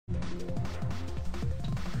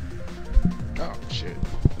Oh shit,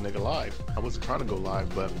 the nigga live. I wasn't trying to go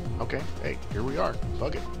live, but okay. Hey, here we are.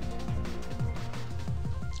 Fuck it.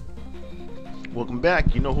 Welcome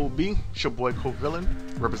back. You know who it be? It's your boy Covillen,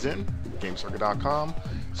 representing GameCircuit.com.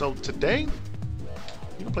 So today,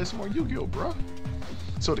 we're gonna play some more Yu-Gi-Oh, bro.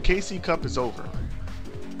 So the KC Cup is over,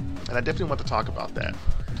 and I definitely want to talk about that.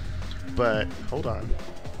 But hold on.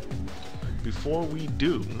 Before we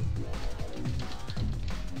do,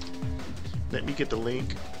 let me get the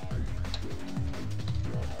link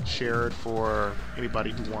shared for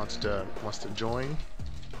anybody who wants to join.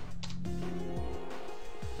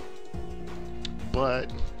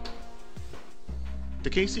 But the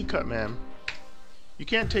KC Cup, man, you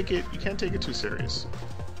can't take it too serious.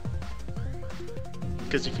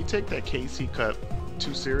 Because if you take that KC Cup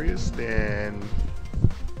too serious, then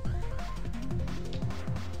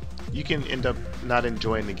you can end up not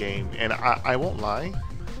enjoying the game. And I won't lie,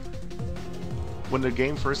 when the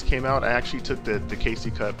game first came out, I actually took the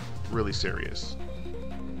KC Cup really serious.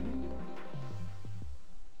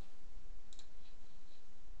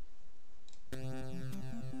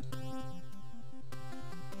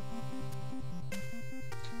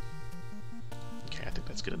 Okay, I think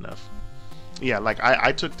that's good enough. Yeah, like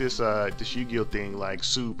I took this Yu-Gi-Oh thing like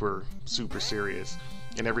super serious,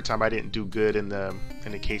 and every time I didn't do good in the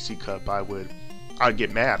KC Cup, I'd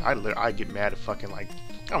get mad. I'd get mad at fucking, like,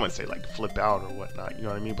 I wouldn't say like flip out or whatnot, you know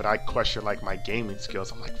what I mean? But I question like my gaming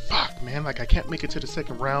skills. I'm like, fuck, man, like I can't make it to the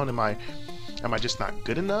second round. Am I just not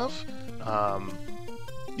good enough? You know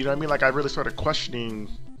what I mean? Like I really started questioning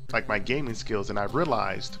like my gaming skills, and I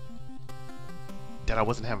realized that I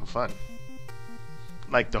wasn't having fun.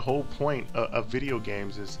 Like the whole point of video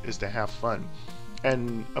games is to have fun.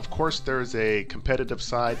 And of course there's a competitive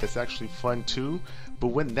side that's actually fun too, but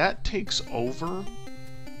when that takes over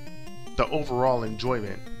the overall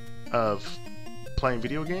enjoyment of playing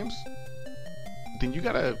video games, then you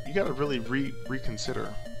gotta really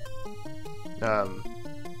reconsider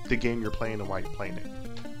the game you're playing and why you're playing it.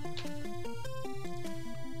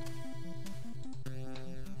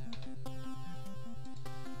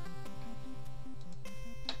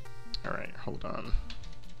 Alright, hold on.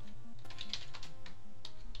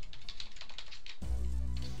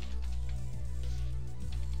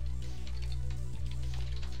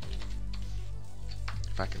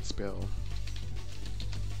 If I can spell.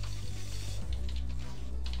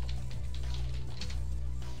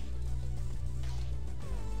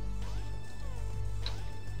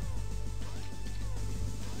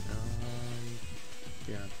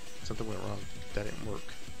 Yeah, something went wrong. That didn't work.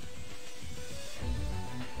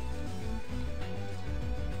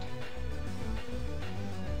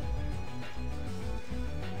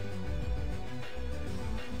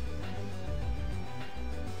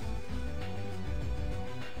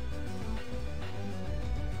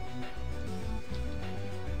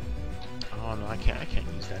 Oh no, I can't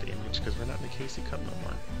use that image because we're not in the KC Cup no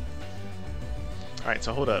more. Alright,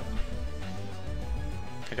 so hold up.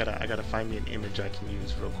 I gotta find me an image I can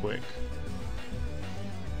use real quick.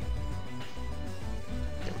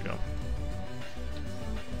 There we go.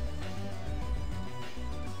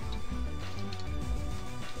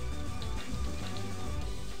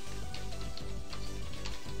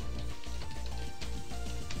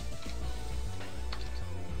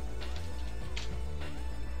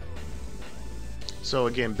 So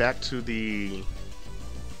again, back to the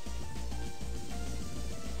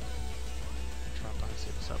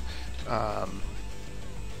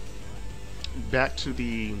back to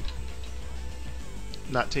the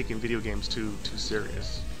not taking video games too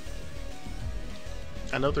serious.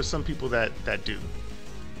 I know there's some people that do,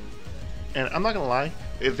 and I'm not gonna lie,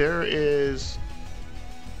 there's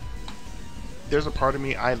a part of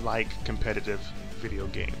me, I like competitive video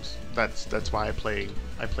games. That's why I play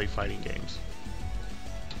fighting games.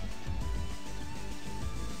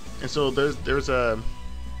 And so there's a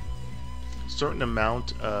certain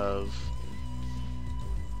amount of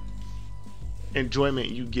enjoyment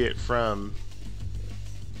you get from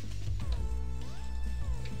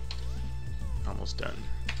almost done.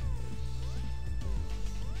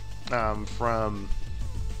 From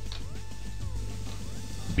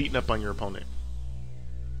beating up on your opponent.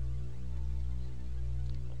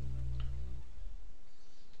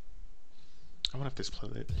 I wonder if this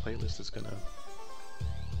playlist is gonna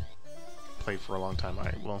play for a long time.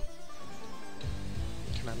 Alright, well,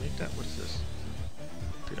 can I make that? What is this?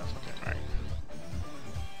 3 dots, okay, alright.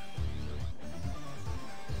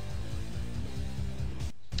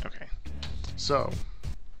 Okay, so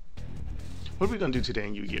what are we gonna do today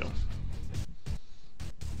in Yu-Gi-Oh?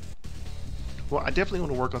 Well, I definitely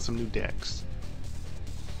want to work on some new decks.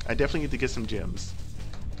 I definitely need to get some gems.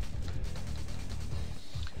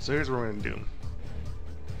 So here's what we're gonna do.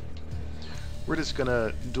 We're just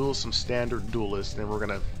gonna duel some standard duelists, and we're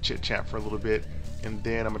gonna chit chat for a little bit, and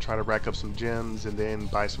then I'm gonna try to rack up some gems, and then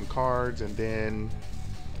buy some cards, and then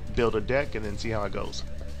build a deck, and then see how it goes.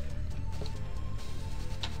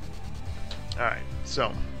 Alright,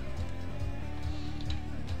 so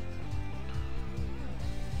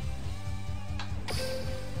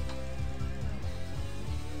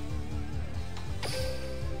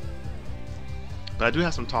but I do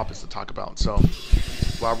have some topics to talk about. So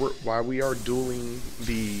while we are dueling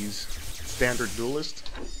these standard duelists,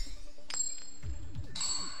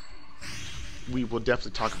 we will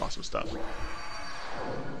definitely talk about some stuff.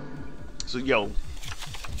 So yo,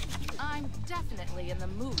 I'm definitely in the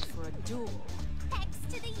mood for a duel.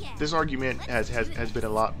 this argument has been a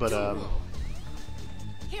lot, but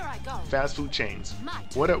Here I go. fast food chains.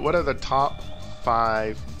 What are the top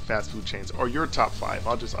 5 fast food chains, or your top 5?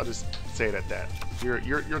 I'll just say it at that. Your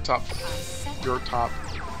top your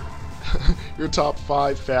top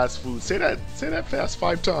 5 fast food. Say that fast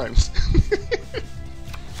 5 times.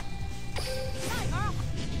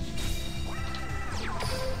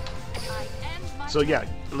 So yeah,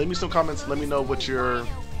 leave me some comments. Let me know what your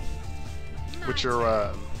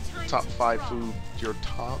top 5 food, your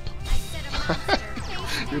top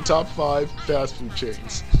your top 5 fast food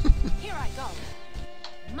chains. Here I go.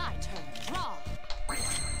 My turn. Draw.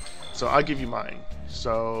 So I'll give you mine.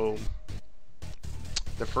 So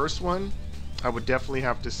the first one, I would definitely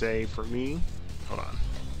have to say for me, hold on.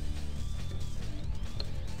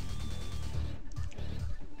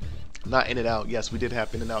 Not In-N-Out. Yes, we did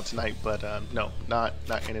have In-N-Out tonight, but no, not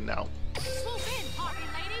In-N-Out. Swoop in, Harpy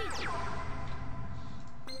lady.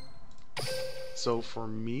 So for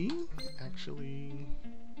me, actually,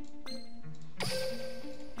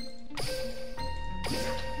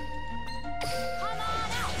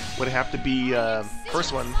 would it have to be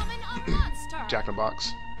first one, Jack in the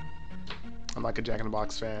Box. I'm like a Jack in the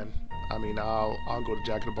Box fan. I mean, I'll go to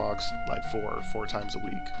Jack in the Box like four times a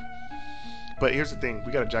week. But here's the thing,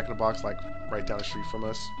 we got a Jack in the Box like right down the street from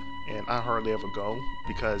us, and I hardly ever go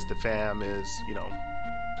because the fam is, you know,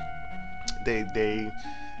 they're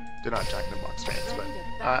not Jack in the Box fans, but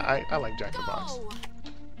I like Jack in the Box.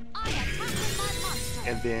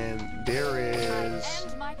 And then there is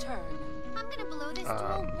I'm gonna blow this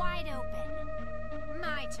door wide open.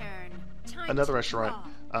 My turn. Time another to restaurant.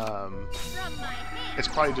 draw. From my hand, It's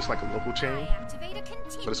probably just like a local I chain, activate a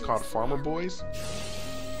continuous but it's called Farmer spell. Boys, From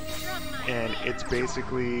my and hand, it's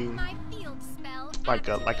basically my field spell like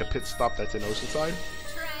a pit activates. stop that's in Oceanside. Try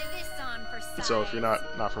this on for size. So if you're not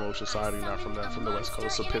from Oceanside, you're not from the West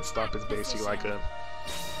Coast, so pit stop is basically like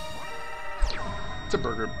it's a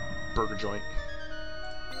burger joint.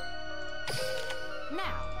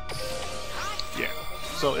 Now. Yeah.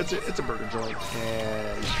 So it's a burger joint,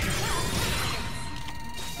 and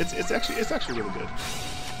it's actually really good.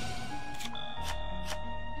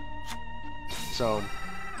 So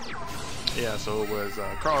yeah, so it was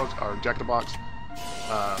Carl's or Jack in the Box,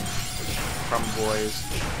 Farmer Boys,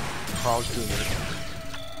 Carl's Jr.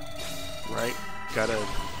 Right? Gotta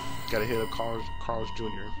hit a Carl's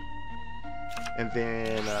Jr. And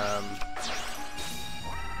then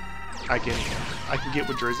I can get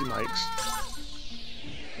with Jersey Mike's.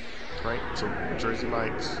 Right? So Jersey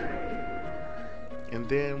Mike's. And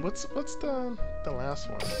then what's the last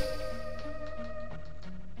one?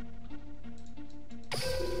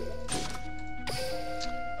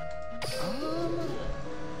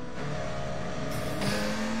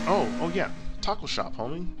 Oh yeah, taco shop,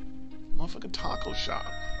 homie. Motherfucking taco shop.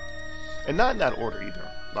 And not in that order either.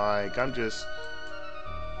 Like, I'm just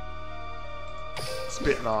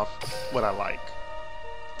spitting off what I like.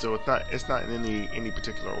 So it's not in any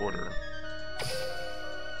particular order.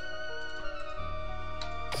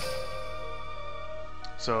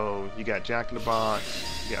 So you got Jack in the Box,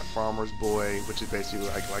 you got Farmer's Boy, which is basically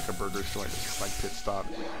like a burger joint, it's just like pit stop.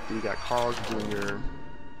 Then you got Carl's Jr.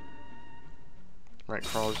 Right,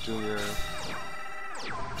 Carl's Jr.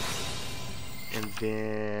 And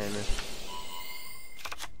then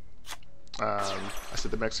I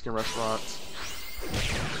said the Mexican restaurants.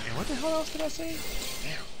 And what the hell else did I say?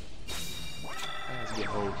 Damn. I was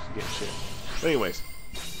getting old, forgetting shit. But anyways,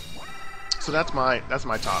 so that's my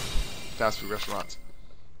top fast food restaurants.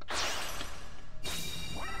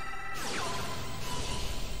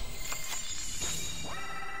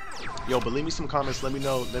 Yo, but leave me some comments. Let me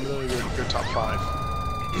know your top 5.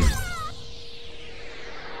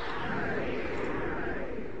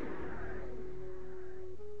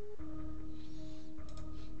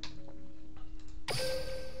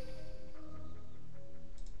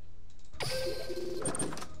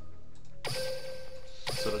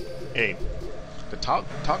 So the hey, the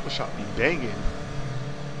taco shop be banging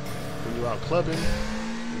when you out clubbing,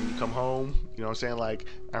 when you come home. You know what I'm saying? Like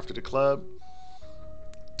after the club,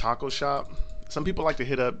 taco shop. Some people like to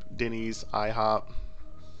hit up Denny's, IHOP,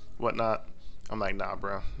 whatnot. I'm like, nah,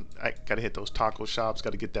 bro. I gotta hit those taco shops.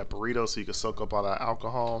 Gotta get that burrito so you can soak up all that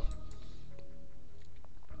alcohol.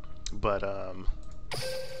 But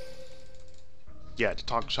yeah, the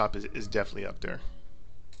taco shop is definitely up there.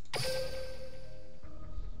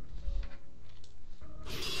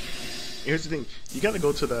 Here's the thing: you gotta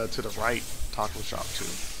go to the right taco shop too,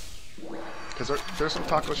 because there's some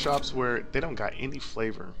taco shops where they don't got any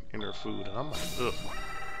flavor in their food, and I'm like, ugh.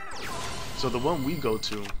 So the one we go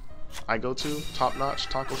to, I go to, Top Notch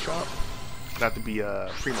Taco Shop, got to be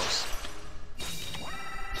Primos.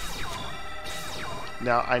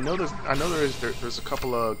 Now I know there's a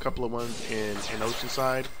couple of ones in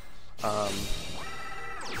Oceanside,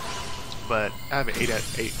 but I haven't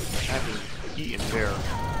eaten there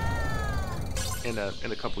in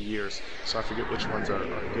a couple years, so I forget which ones are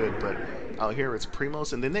good. But out here it's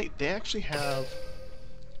Primos, and then they actually have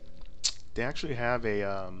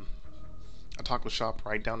a taco shop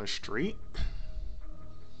right down the street,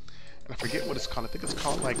 and I forget what it's called. I think it's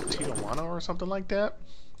called like Tijuana or something like that.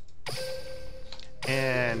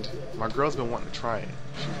 And my girl's been wanting to try it.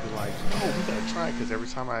 She's been like, "Oh, we gotta try it," because every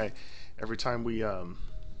time we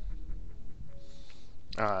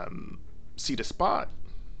see the spot,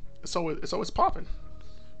 it's always popping.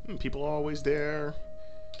 People are always there.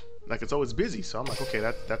 Like it's always busy. So I'm like, okay,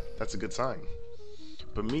 that's a good sign.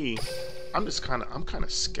 But me, I'm kind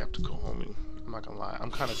of skeptical, homie. I'm not gonna lie.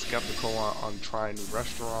 I'm kind of skeptical on trying new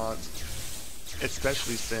restaurants,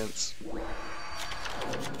 especially since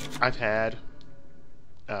I've had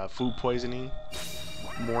food poisoning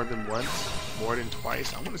more than once, more than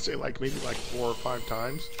twice. I want to say maybe 4 or 5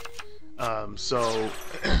 times. So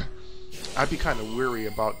I'd be kind of weary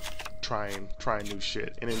about trying new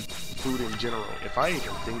shit, and in food in general. If I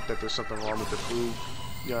even think that there's something wrong with the food,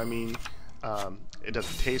 you know what I mean? It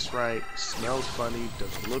doesn't taste right, smells funny,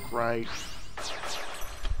 doesn't look right,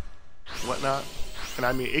 whatnot. And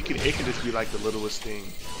I mean, it can just be like the littlest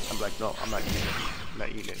thing. I'm like, no, I'm not eating it. I'm not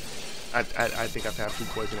eating it. I think I've had food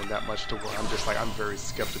poisoning that much to where I'm just like, I'm very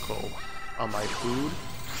skeptical on my food,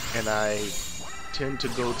 and I tend to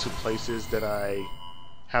go to places that I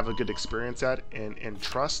have a good experience at and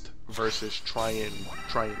trust versus trying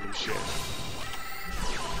new shit.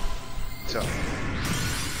 So.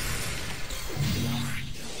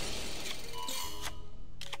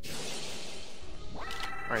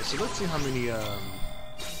 Alright, so let's see how many, I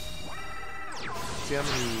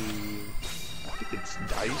think it's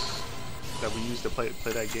dice that we use to play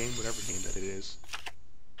that game, whatever game that it is.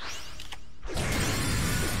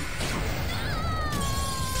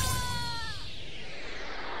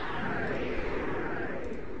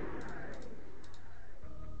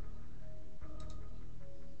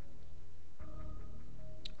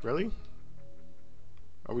 Really?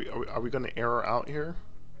 Are we gonna error out here?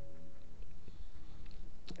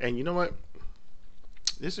 And you know what?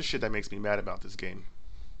 This is shit that makes me mad about this game.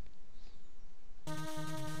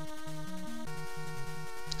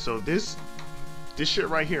 So this shit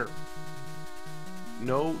right here.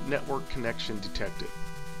 No network connection detected.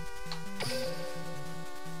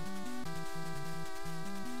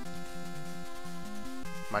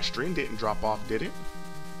 My stream didn't drop off, did it?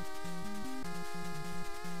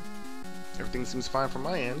 Everything seems fine from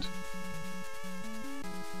my end.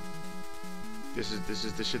 This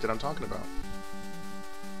is the shit that I'm talking about.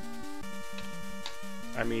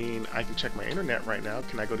 I mean, I can check my internet right now.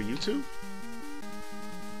 Can I go to YouTube?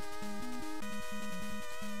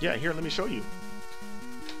 Yeah, here, let me show you.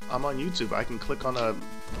 I'm on YouTube. I can click on a...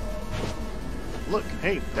 Look,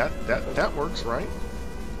 hey, that works, right?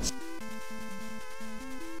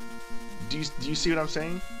 Do you see what I'm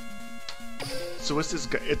saying? So it's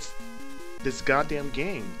this goddamn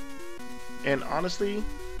game. And honestly,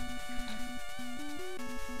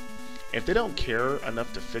 if they don't care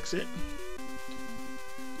enough to fix it,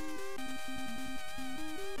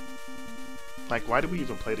 like, why do we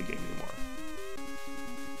even play the game anymore?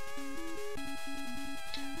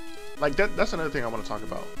 Like, that's another thing I want to talk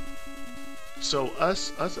about. So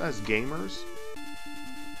us as gamers,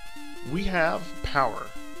 we have power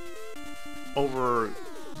over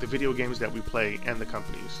the video games that we play and the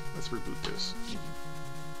companies. Let's reboot this.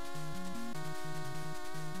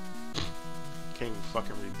 Can't even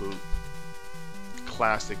fucking reboot.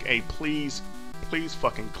 Classic. Hey, please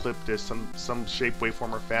fucking clip this some shape, way,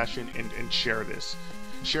 form, or fashion and share this.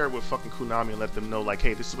 Share it with fucking Konami and let them know, like,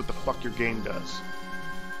 hey, this is what the fuck your game does.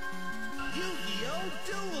 Yu-Gi-Oh!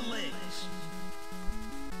 Duel Links!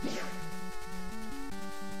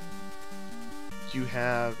 You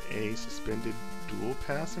have a suspended duel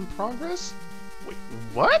pass in progress? Wait,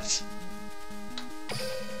 what?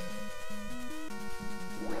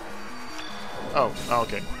 Oh,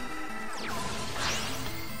 okay.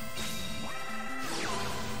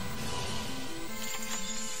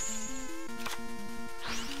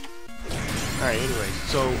 Alright, anyway,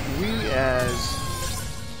 so we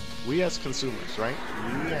as consumers, right?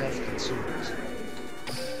 We as consumers,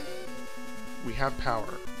 we have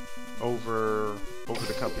power over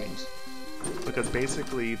the companies, because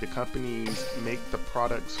basically the companies make the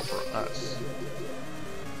products for us.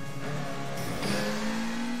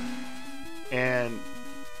 And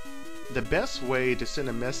the best way to send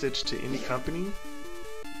a message to any company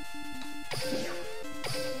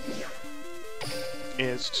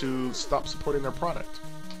is to stop supporting their product.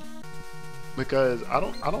 Because I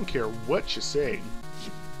don't care what you say.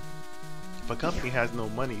 If a company has no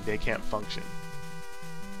money, they can't function.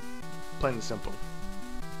 Plain and simple.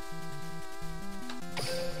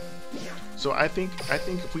 So I think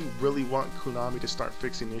if we really want Konami to start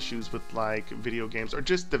fixing issues with like video games or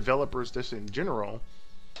just developers just in general,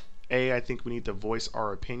 A, I think we need to voice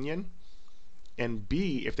our opinion, and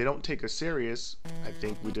B, if they don't take us serious, I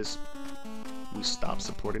think we stop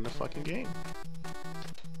supporting the fucking game.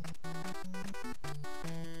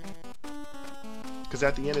 Because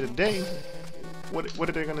at the end of the day, what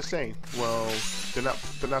are they gonna say? Well, they're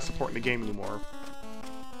not supporting the game anymore.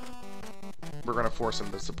 We're gonna force them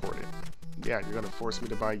to support it. Yeah, you're gonna force me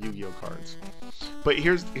to buy Yu-Gi-Oh cards. But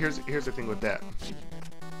here's the thing with that.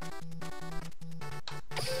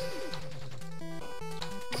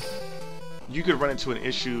 You could run into an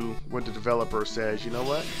issue where the developer says, you know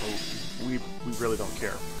what? Well, we really don't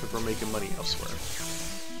care because we're making money elsewhere.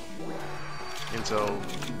 And so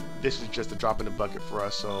this is just a drop in the bucket for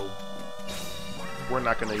us, so we're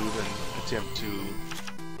not going to even attempt to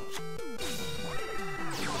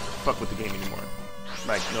fuck with the game anymore.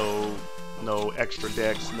 Like, no extra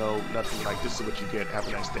decks, no nothing. Like, this is what you get. Have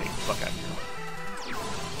a nice day. Fuck out of here.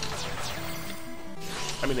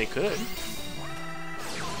 I mean, they could.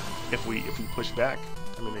 If we push back.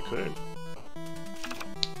 I mean, they could.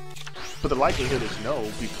 But the likelihood is no,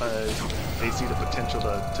 because they see the potential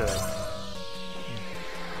to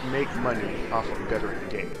make money off of bettering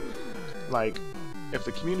the game. Like, if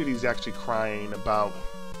the community is actually crying about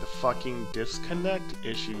the fucking disconnect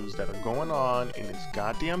issues that are going on in this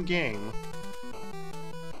goddamn game,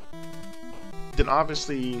 then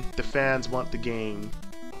obviously the fans want the game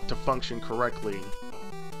to function correctly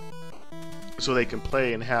so they can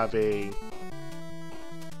play and have a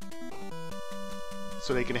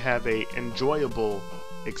enjoyable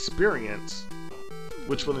experience,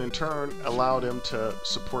 which will in turn allow them to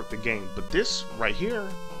support the game. But this right here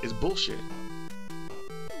is bullshit.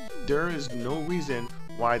 There is no reason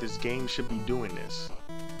why this game should be doing this.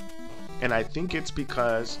 And I think it's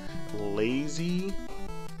because lazy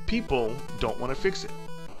people don't want to fix it.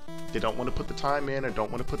 They don't want to put the time in or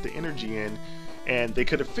don't want to put the energy in. And they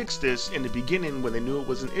could have fixed this in the beginning when they knew it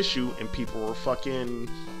was an issue and people were fucking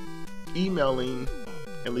emailing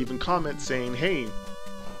and leaving comments saying, hey.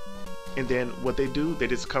 And then what they do, they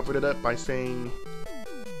just covered it up by saying,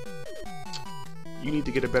 you need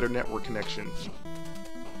to get a better network connection.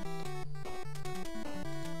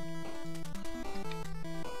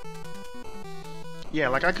 Yeah,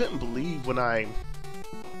 like I couldn't believe when I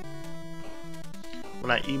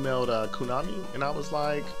emailed Konami and I was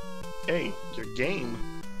like, hey, your game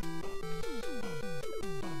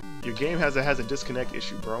has a disconnect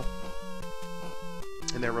issue, bro.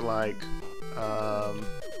 And they were like,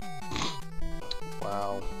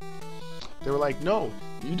 wow. They were like, no,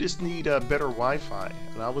 you just need better Wi-Fi.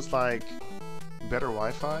 And I was like, better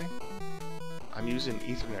Wi-Fi? I'm using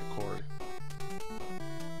Ethernet cord.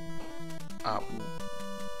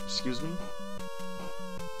 Excuse me?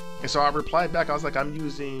 And so I replied back, I was like, I'm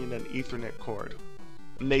using an Ethernet cord.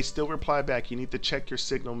 And they still replied back, you need to check your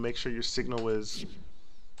signal, make sure your signal is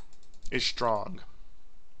strong.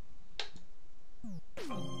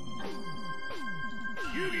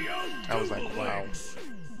 I was like, wow.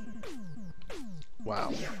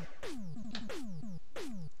 Wow.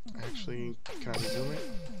 Actually, can I resume it?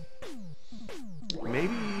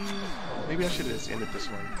 Maybe I should have just ended this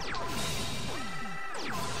one.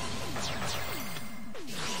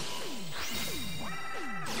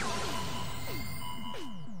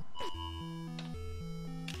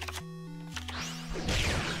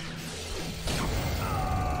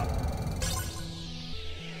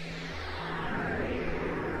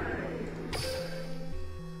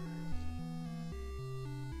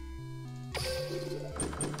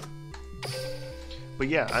 But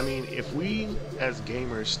yeah, I mean, if we as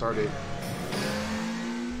gamers started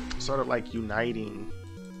like uniting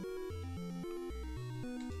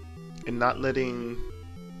and not letting,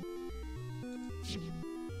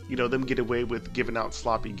 you know, them get away with giving out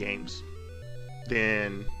sloppy games,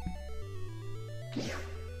 then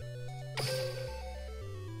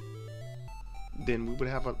we would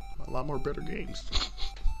have a lot more better games.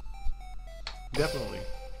 Definitely.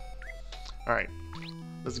 Alright,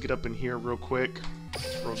 let's get up in here real quick.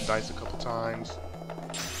 Roll the dice a couple times.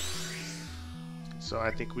 So I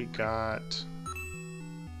think we got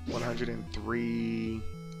 103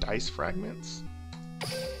 dice fragments.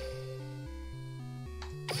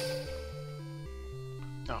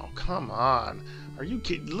 Oh, come on. Are you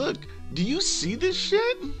kidding? Look, do you see this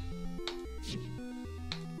shit?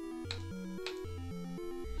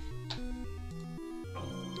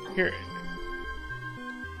 Here.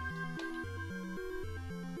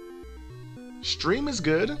 Stream is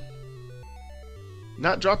good.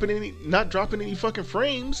 Not dropping any fucking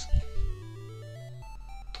frames.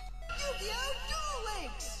 Duel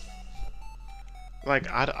Links. Like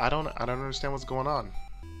I don't understand what's going on.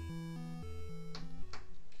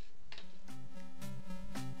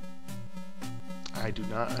 I do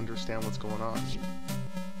not understand what's going on.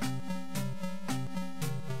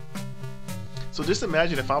 So just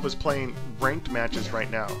imagine if I was playing ranked matches right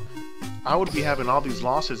now. I would be having all these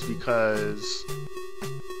losses because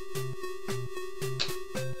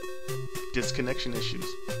disconnection issues.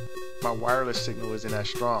 My wireless signal isn't as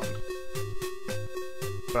strong,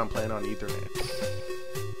 but I'm playing on Ethernet.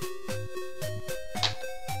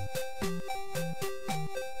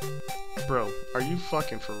 Bro, are you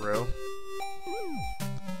fucking for real?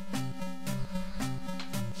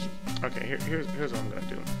 Okay, here's what I'm gonna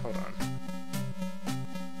do. Hold on.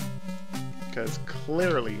 Because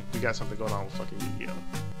clearly we got something going on with fucking Yu-Gi-Oh!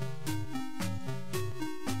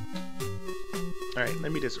 Alright,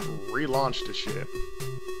 let me just relaunch the shit.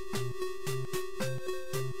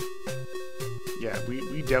 Yeah,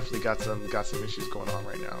 we definitely got some issues going on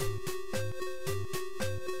right now.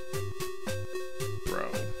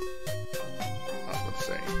 Bro. Let's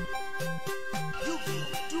see.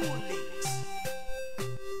 Yu-Gi-Oh! Duel Links.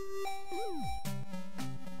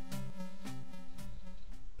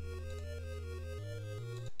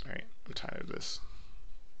 Alright, I'm tired of this.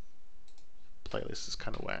 Playlist is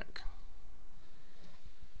kind of whack.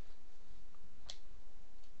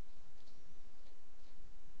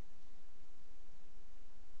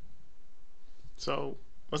 So,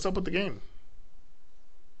 what's up with the game?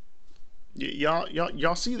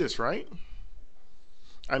 Y'all see this, right?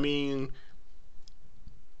 I mean,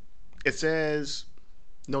 it says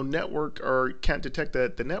no network or can't detect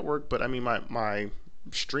the network, but I mean my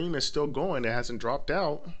stream is still going. It hasn't dropped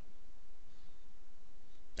out.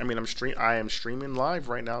 I mean, I am streaming live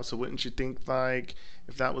right now, so wouldn't you think, like,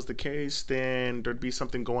 if that was the case, then there'd be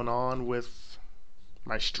something going on with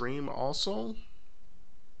my stream also?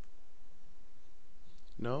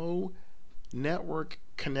 No network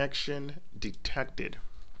connection detected.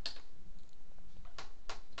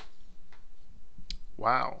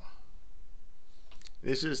 Wow.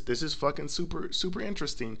 This is fucking super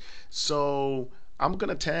interesting. So I'm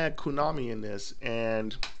gonna tag Konami in this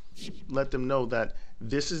and let them know that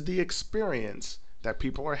this is the experience that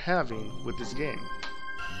people are having with this game.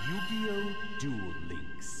 Yu-Gi-Oh! Duel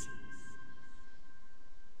Links.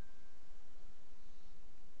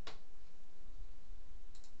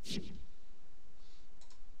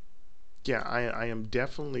 Yeah, I am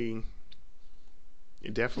definitely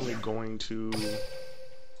going to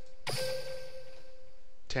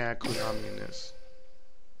tag Konami in this.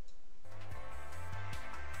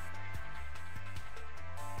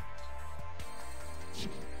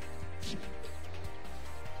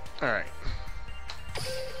 All right.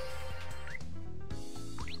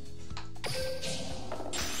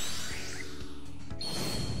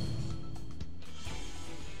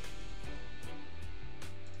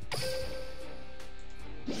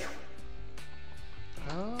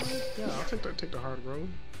 Yeah, I'll take the hard road.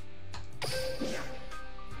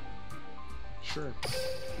 Sure.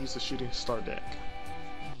 Use the shooting star deck.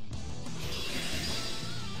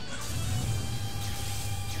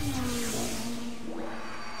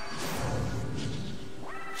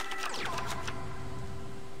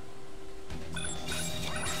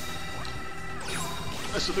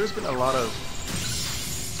 So there's been a lot of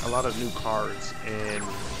new cards in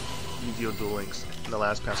Yu-Gi-Oh! Duel Links in the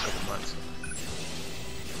past couple months.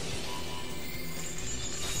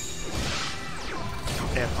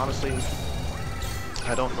 And honestly,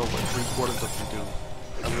 I don't know what 3/4 of them do.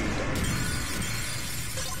 I really don't.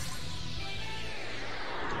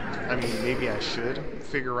 I mean, maybe I should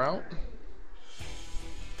figure out.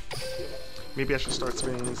 Maybe I should start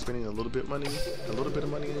spending a little bit of money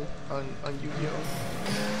on Yu-Gi-Oh,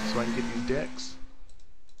 so I can get these decks.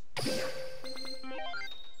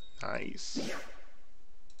 Nice.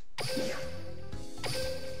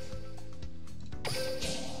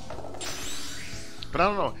 But I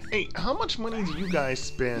don't know. Hey, how much money do you guys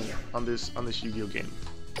spend on this Yu-Gi-Oh game?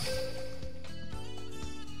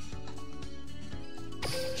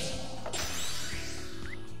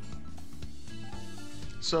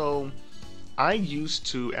 So, I used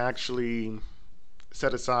to actually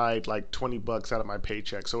set aside like 20 bucks out of my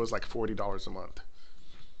paycheck, so it was like $40 a month.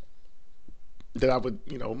 That I would,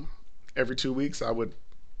 you know, every 2 weeks I would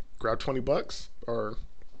grab 20 bucks or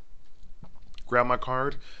grab my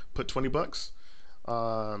card, put 20 bucks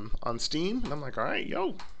on Steam, and I'm like, all right,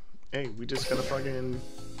 yo, hey, we just gotta fucking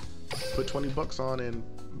put 20 bucks on and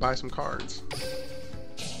buy some cards.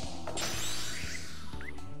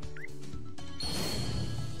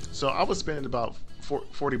 So I was spending about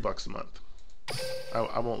 40 bucks a month.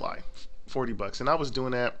 I won't lie, 40 bucks, and I was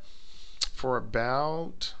doing that for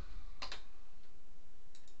about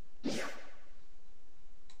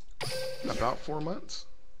 4 months.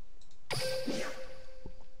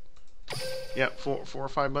 Yeah, 4 or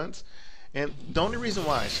 5 months. And the only reason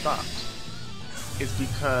why I stopped is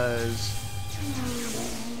because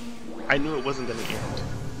I knew it wasn't going to end.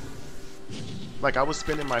 Like, I was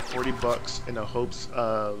spending my 40 bucks in the hopes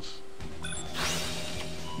of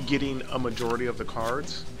getting a majority of the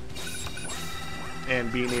cards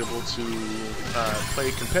and being able to play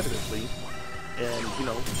competitively and, you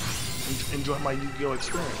know, enjoy my Yu-Gi-Oh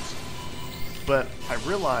experience. But I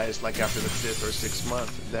realized, like, after the 5th or 6th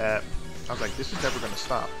month that I was like, this is never going to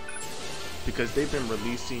stop, because they've been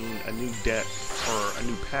releasing a new deck or a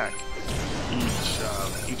new pack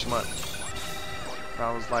each month. And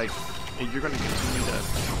I was like, you're going to continue to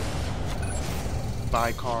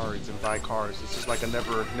buy cards and buy cards. It's just like a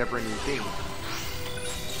never-ending thing.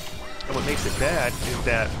 And what makes it bad is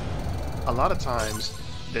that a lot of times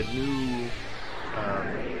the new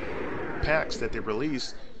packs that they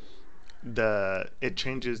release, it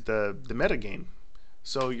changes the meta game.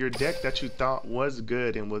 So your deck that you thought was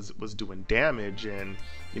good and was doing damage and,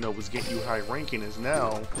 you know, was getting you high ranking is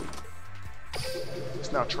now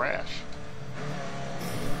trash,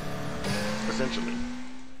 essentially.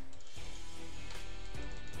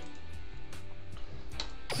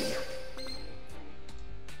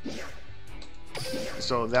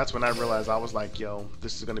 So that's when I realized, I was like, yo,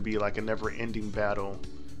 this is gonna be like a never-ending battle.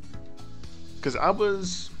 Because I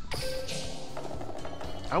was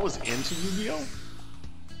into Yu-Gi-Oh!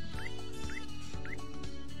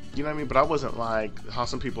 You know what I mean? But I wasn't like how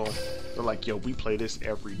some people, they're like, yo, we play this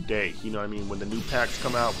every day. You know what I mean? When the new packs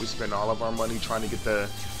come out, we spend all of our money trying to get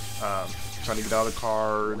all the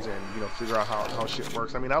cards and, you know, figure out how shit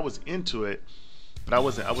works. I mean, I was into it, but I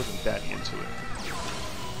wasn't that into it.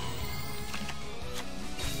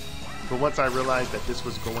 But once I realized that this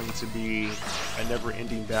was going to be a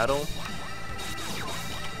never-ending battle,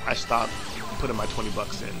 I stopped putting my 20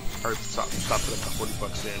 bucks in, or stopped putting my 40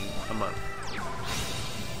 bucks in a month.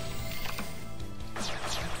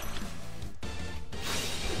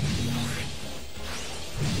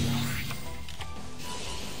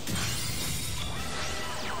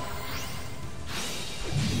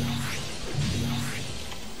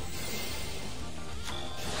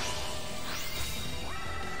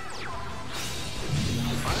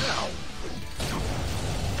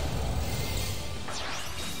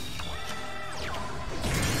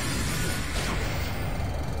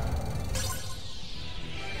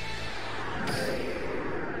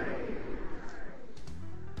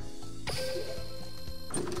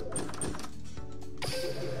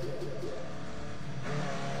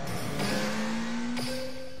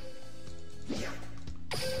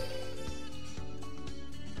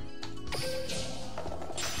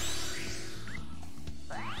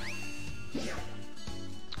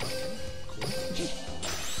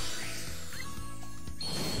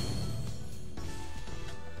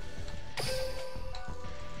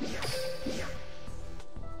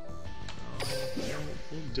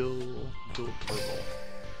 Dual turbo.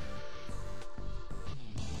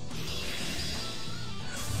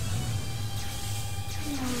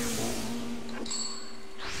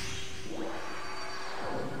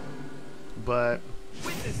 But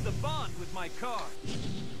witness the bond with my card.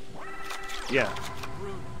 Yeah,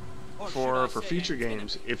 for future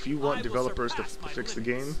games, if you want developers to fix the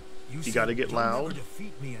game, you gotta get loud,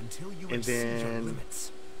 and then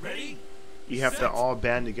you have to all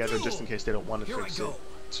band together just in case they don't want to fix it,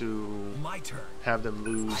 to have them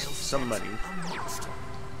lose some money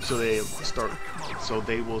So they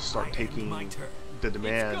will start taking the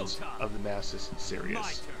demands of the masses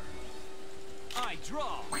serious. I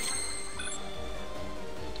draw. Oh,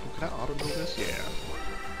 can I auto do this? Yeah.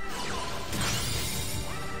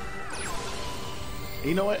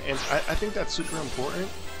 You know what? And I think that's super important,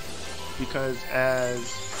 because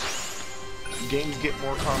as games get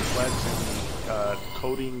more complex and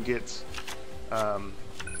coding gets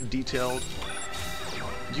detailed,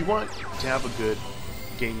 you want to have a good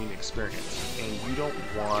gaming experience, and you don't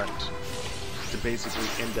want to basically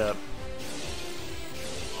end up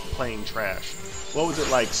playing trash. What was it,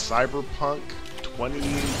 like Cyberpunk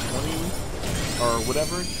 2020 or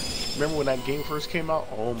whatever? Remember when that game first came out?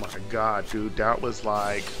 Oh my god, dude, that was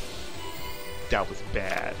bad.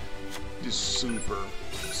 Just super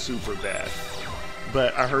bad.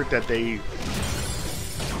 But I heard that they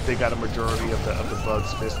got a majority of the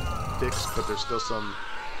bugs fixed, but there's still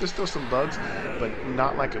some bugs, but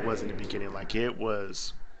not like it was in the beginning. Like it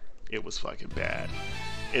was fucking bad.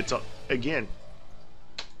 It's again,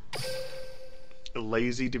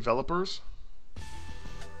 lazy developers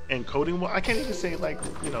and coding. Well, I can't even say, like,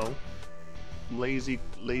 you know, lazy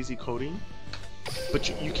coding, but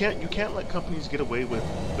you can't let companies get away with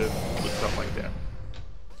stuff like that.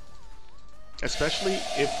 Especially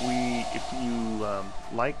if you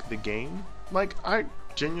like the game. Like, I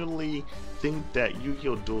genuinely think that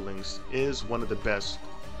Yu-Gi-Oh! Duel Links is one of the best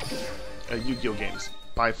Yu-Gi-Oh! Games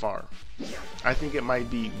by far. I think it might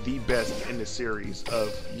be the best in the series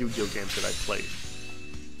of Yu-Gi-Oh! Games that I've played.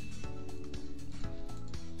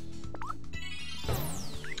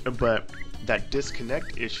 But that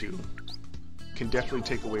disconnect issue can definitely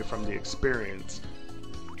take away from the experience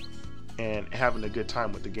and having a good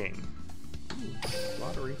time with the game. Ooh,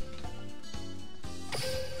 lottery.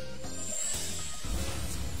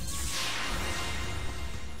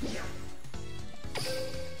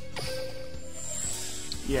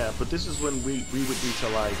 Yeah, but this is when we would need to,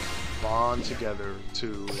 like, bond together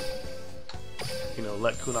to, you know,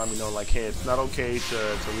 let Konami know, like, hey, it's not okay to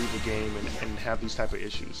leave the game and have these type of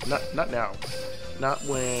issues. Not now. Not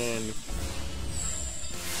when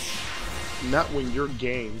your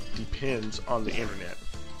game depends on the internet.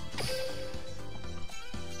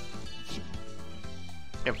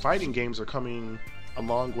 And fighting games are coming a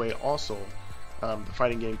long way also. The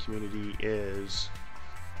fighting game community is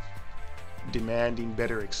demanding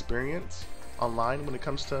better experience online when it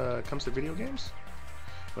comes to video games.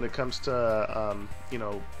 When it comes to you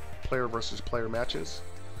know, player versus player matches.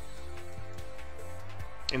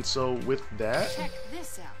 And so with that, Check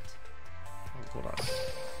this out. oh, hold on. I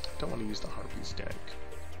don't want to use the Harpies deck.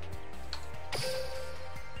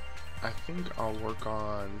 I think I'll work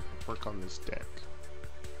on this deck.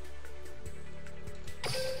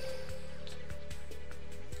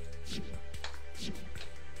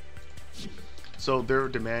 So they're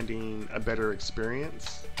demanding a better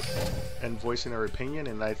experience and voicing their opinion,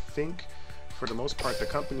 and I think for the most part the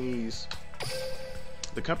companies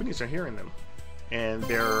are hearing them, and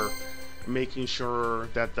they're making sure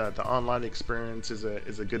that the online experience is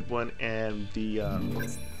a good one, and the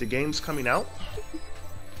games coming out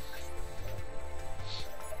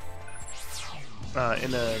in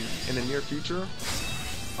the near future.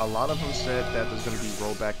 A lot of them said that there's going to be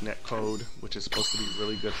rollback netcode, which is supposed to be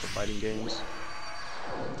really good for fighting games.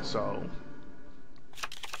 So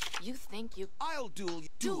You think you I'll duel.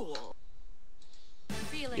 duel?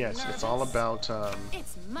 Feeling yes, nervous? it's all about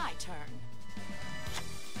It's my turn.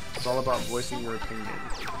 it's all about voicing your opinion.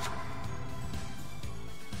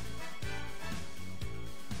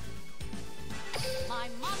 My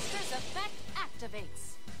monster's effect activates.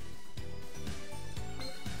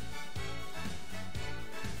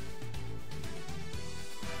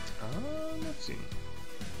 Let's see.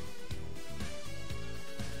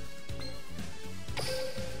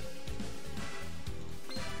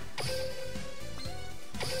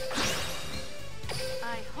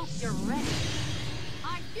 I hope you're ready.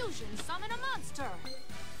 I fusion summon a monster.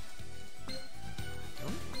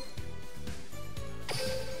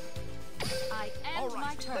 I end All my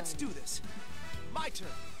right, turn. let's do this. My turn.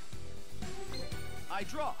 I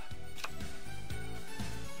draw.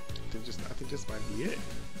 I think this might be it.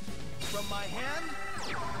 From my hand,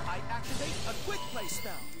 I activate a quick play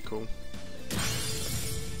spell. Cool.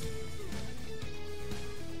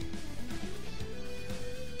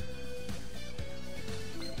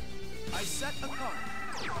 I set a card.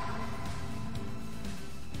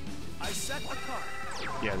 I set a card.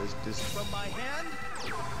 Yeah, this From my hand,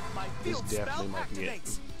 my This field spell definitely might be it.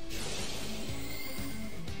 activates.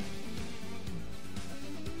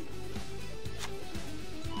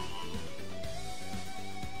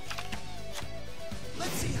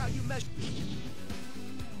 Let's see measure.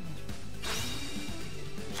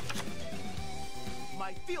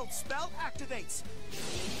 My field spell activates.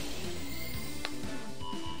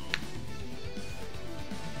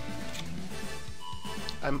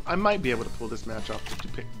 I might be able to pull this match off.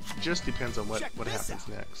 It just depends on what Check this happens out.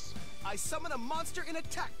 next. I summon a monster in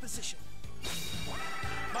attack position.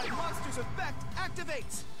 My monster's effect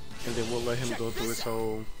activates. And then we'll let him Check go through this his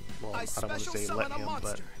whole, well, I don't want to special say summon let a him, but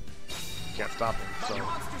monster. can't stop him. My So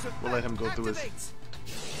monster's we'll let him effect go through activates.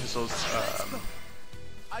 his whole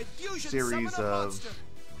I fusion series summon a of monster.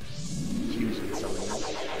 fusion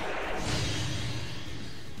summoners.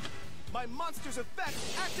 My monster's effect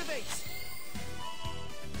activates.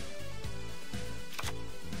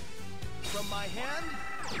 From my hand,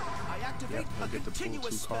 I activate Yep, a I'll get to pull continuous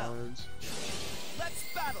 2 spell. cards. Let's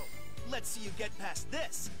battle. Let's see you get past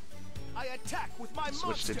this. I attack with my Switch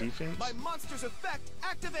monster. to defense. My monster's effect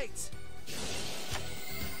activates.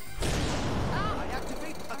 I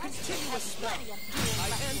activate a continuous spell. plenty of dual I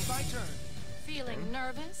end weapons. my turn. Feeling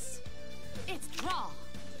nervous? It's draw.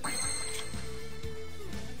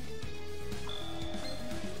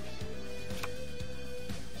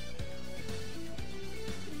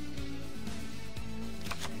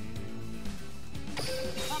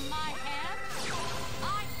 From my hand,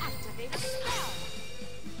 I activate a spell.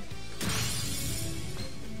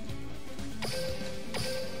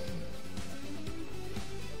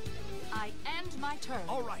 I end my turn.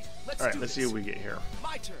 All right, let's All right, do let's this. see what we get here.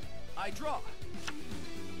 My turn. I draw.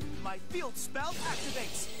 My field spell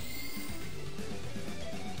activates.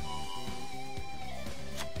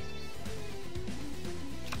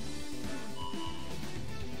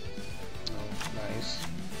 Oh, nice.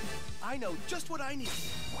 I know just what I need.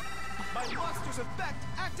 My monster's effect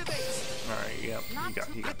activates. All right, yep,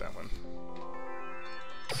 he got that one.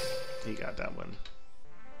 He got that one.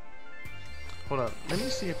 Hold on, let me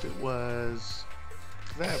see if it was.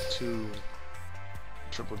 'Cause I have 2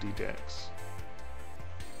 triple D decks.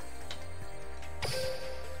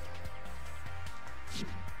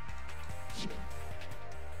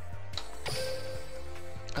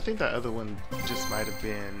 I think that other one just might have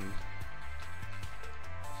been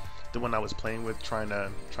the one I was playing with, trying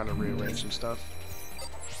to rearrange some stuff.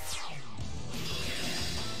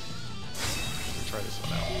 Let's try this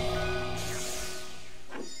one out.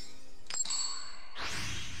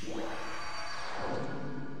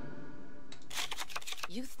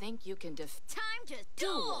 You think you can Time to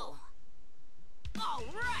duel! All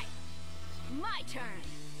right! My turn!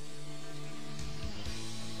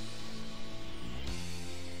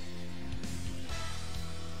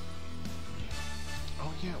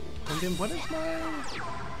 Oh yeah, and then what is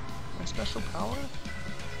my special power?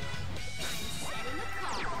 Setting a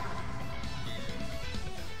card.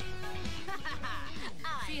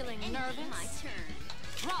 Feeling I end nervous? My turn.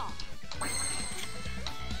 draw?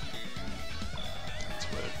 That's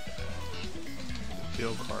what the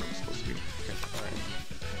field card was supposed to be. Okay, alright.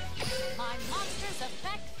 My monster's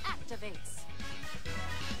effect activates.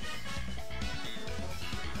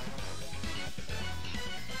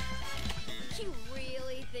 You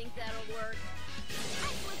really think that'll work? I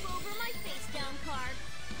flip over my face down card.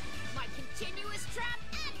 My continuous trap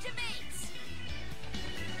activates.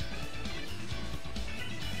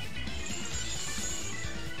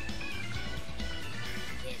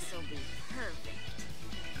 This'll be perfect.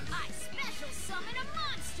 I special summon a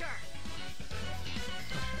monster.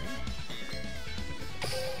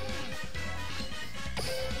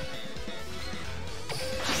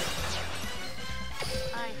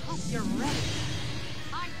 I hope you're ready.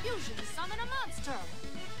 I fusion summon a monster.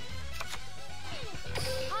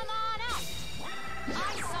 Come on out.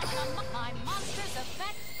 I summon my monster's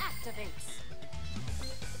effect activates.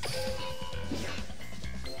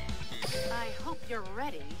 I hope you're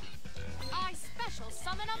ready. I special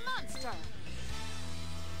summon a monster.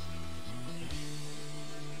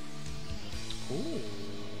 Ooh.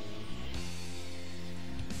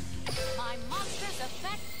 My monster's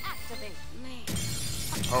effect activates.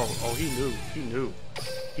 Oh,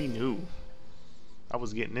 he knew. I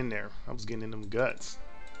was getting in there. I was getting in them guts.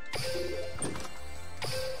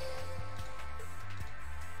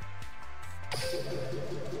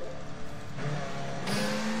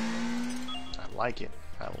 I like it.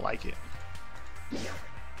 I like it.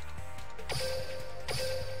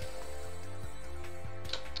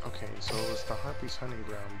 Okay, so it's the Harpies hunting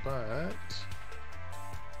ground, but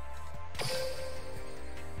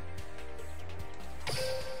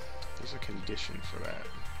there's a condition for that.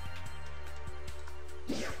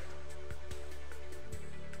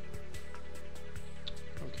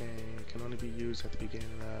 Okay, can only be used at the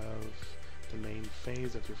beginning of the main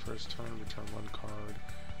phase of your first turn. Return 1 card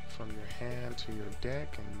from your hand to your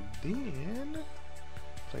deck, and then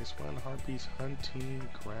place 1 Harpies hunting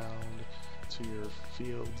ground to your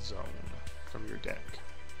field zone from your deck.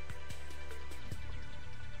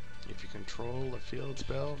 If you control a field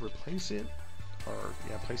spell, replace it, or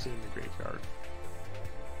yeah, place it in the graveyard.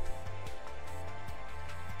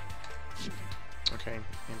 Okay,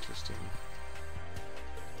 interesting.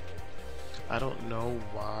 I don't know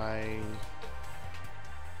why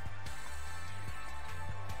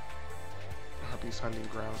Harpies hunting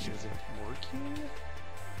ground isn't working.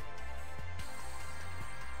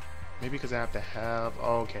 Maybe because I have to have.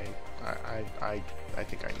 Oh, okay. I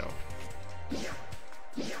think I know.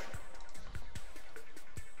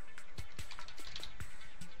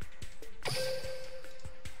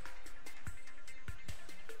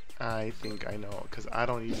 I think I know, because I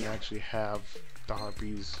don't even actually have the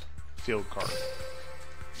Harpies field card.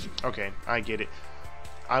 Okay, I get it.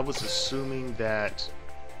 I was assuming that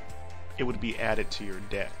it would be added to your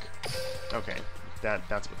deck. Okay,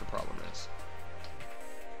 that's what the problem is.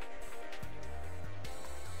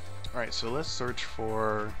 Alright, so let's search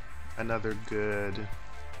for another good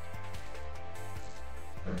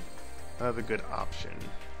option.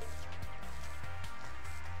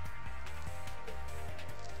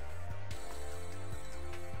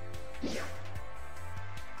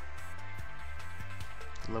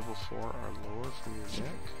 Level 4 or lower from your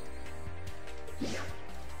deck.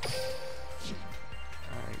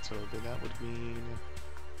 Alright, so then that would mean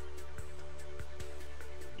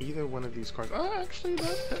either one of these cards. Oh, actually,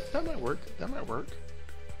 that might work. That might work.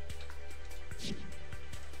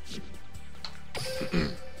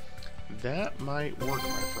 That might work,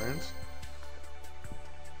 my friends.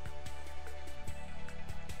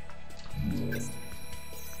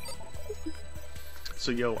 So,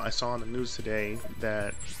 yo, I saw on the news today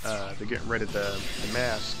that they're getting rid of the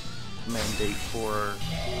mask mandate for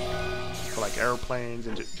like airplanes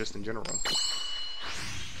and just in general.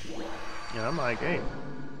 And I'm like, hey,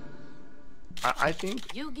 I think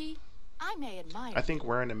Yugi, I may admire I think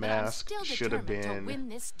wearing a mask should have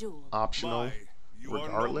been optional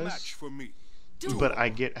regardless. But I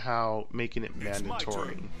get how making it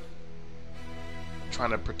mandatory, trying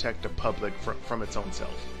to protect the public from its own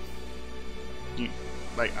self.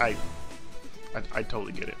 Like I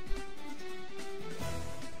totally get it.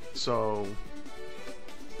 So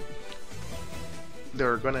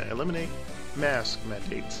they're gonna eliminate mask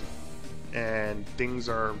mandates, and things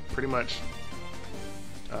are pretty much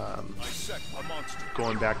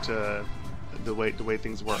going back to the way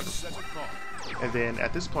things were. And then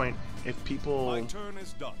at this point, if people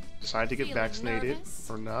decide to get vaccinated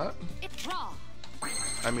or not,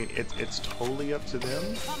 I mean it's totally up to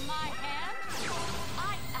them. From my hand,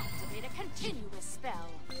 I activate a continuous spell.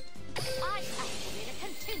 I activate a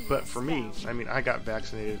continuous But for me, spell. I mean, I got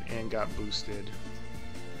vaccinated and got boosted,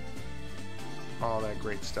 all that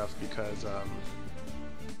great stuff, because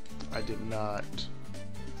I did not.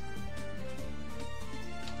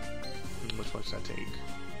 Which one should I take?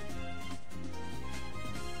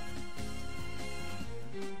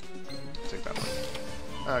 Take that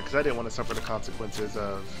one, because I didn't want to suffer the consequences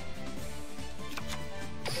of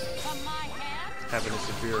From my hand, having a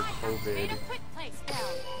severe I activate COVID a quick play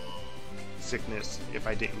spell. sickness if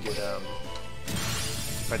I didn't get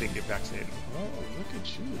vaccinated. Oh, look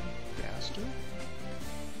at you, bastard!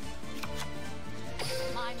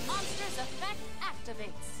 My monster's effect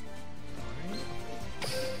activates. All right.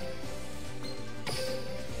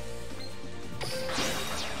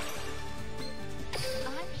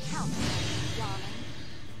 I'm counting on you, darling.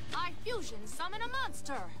 I fusion summon a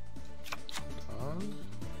monster.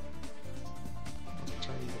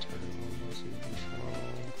 Return the target one most you control.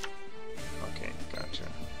 Okay, gotcha.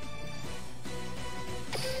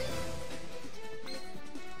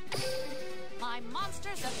 My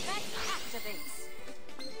monster's effect activates.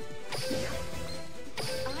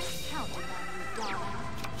 I'm counting on you, darling.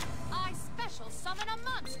 I special summon a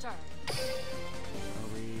monster.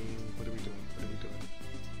 What are we doing? What are we doing?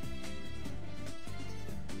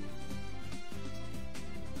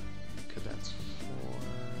 Okay, that's 4.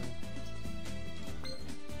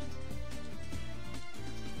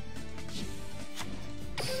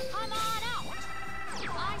 Come on out!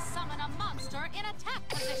 I summon a monster in attack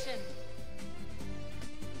position.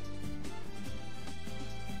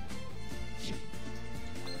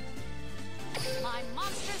 My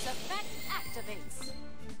monster's effect activates.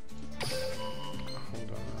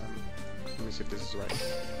 Hold on. Let me see if this is right.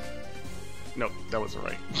 No, that wasn't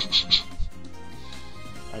right.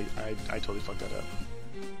 I totally fucked that up.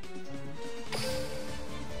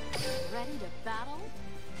 Ready to battle?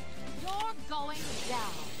 You're going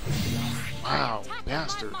down. Wow, Attack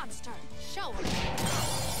bastard. My monster. Show him.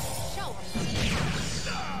 Show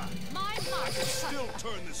him. My monster. Still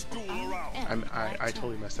turn this duel around. I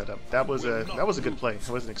totally messed that up. That was a good play.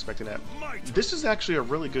 I wasn't expecting that. This is actually a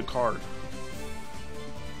really good card.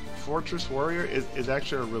 Fortress Warrior is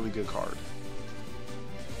actually a really good card.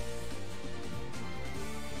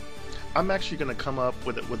 I'm actually gonna come up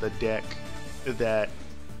with a deck that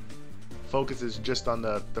focuses just on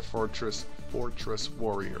the Fortress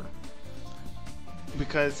Warrior.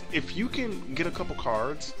 Because if you can get a couple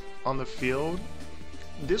cards on the field,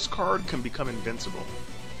 this card can become invincible.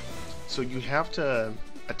 So you have to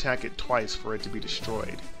attack it twice for it to be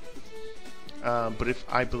destroyed. But if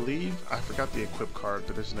I forgot the equip card,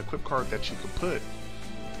 but there's an equip card that you can put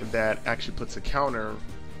that actually puts a counter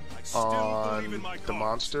on the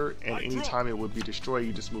monster, and anytime it would be destroyed,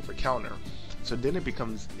 you just move a counter. So then it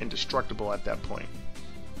becomes indestructible at that point,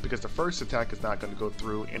 because the first attack is not going to go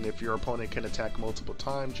through, and if your opponent can attack multiple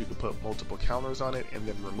times, you can put multiple counters on it and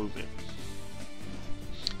then remove it.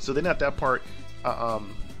 So then at that part,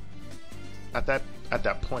 at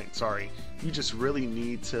that point, sorry, you just really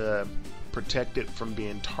need to protect it from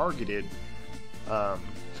being targeted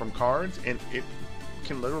from cards, and it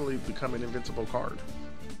can literally become an invincible card.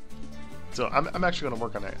 So I'm actually going to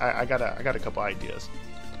work on that. I got a couple ideas.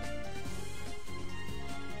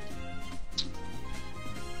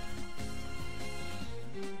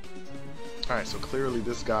 All right, so clearly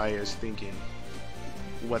this guy is thinking,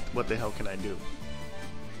 what the hell can I do?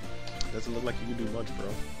 Doesn't look like you can do much, bro.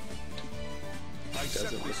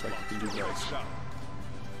 Doesn't look like you can do much.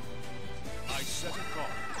 I set a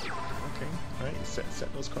card. Okay, all right,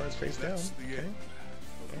 set those cards face down. Okay.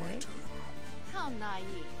 All right. How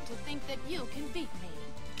naive to think that you can beat me.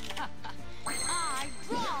 I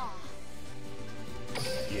draw.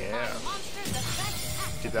 Yeah. My monster's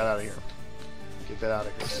effect Get that out of here. Get that out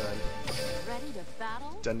of here, son. ready to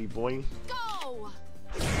battle? Dundee boy. Go!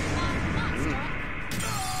 My monster.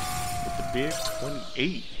 With the big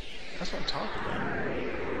 28. That's what I'm talking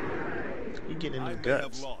about. You getting in I the may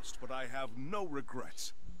guts. have lost, but I have no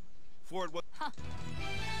regrets. For it was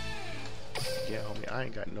Yeah, homie, I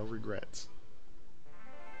ain't got no regrets.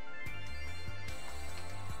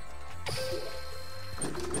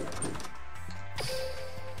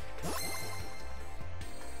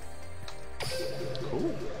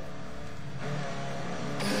 Cool.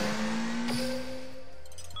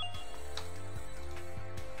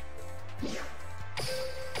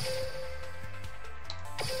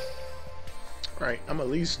 Alright, I'm at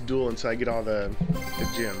least duel until I get all the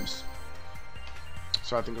gems.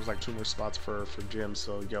 So I think there's like 2 more spots for gems,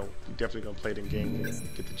 so yo, we definitely gonna play it in game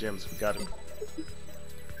and get the gems. We got it.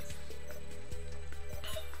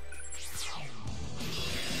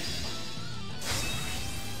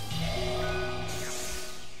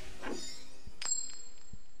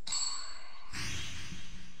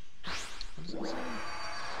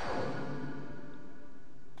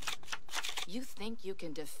 You think you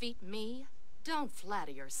can defeat me? Don't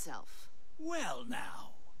flatter yourself. well now.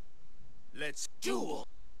 Let's duel.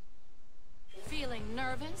 Feeling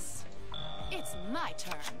nervous? It's my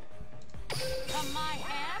turn. From my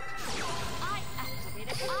hand, I activate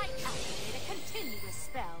a continuous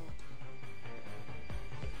spell.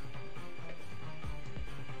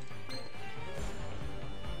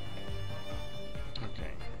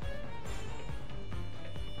 Okay.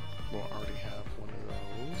 We'll already have one of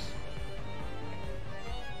those.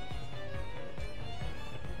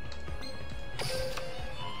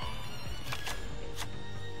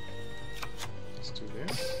 Let's do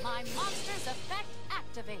this. My monster's effect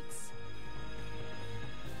activates.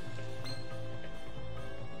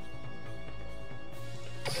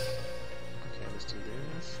 Okay, let's do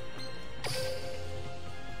this.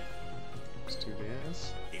 Let's do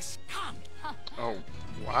this. It's come. Oh,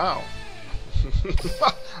 wow.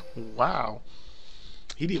 Wow.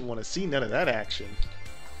 He didn't want to see none of that action.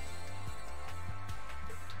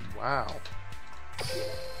 Wow.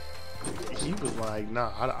 He was like,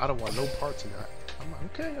 nah, I don't want no parts in that. I'm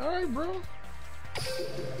like, okay, alright, bro.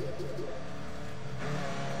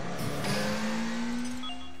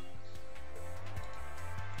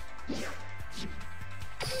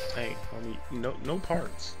 Hey, homie, no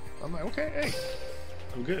parts. I'm like, okay, hey,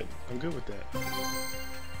 I'm good. I'm good with that.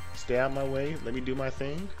 Stay out of my way. Let me do my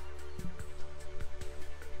thing.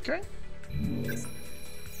 Okay.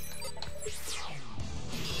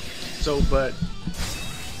 So, but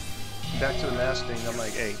back to the mask thing. I'm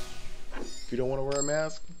like, hey, if you don't want to wear a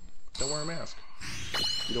mask, don't wear a mask.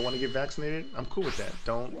 If you don't want to get vaccinated, I'm cool with that.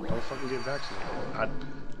 Don't fucking get vaccinated.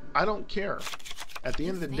 I don't care. At the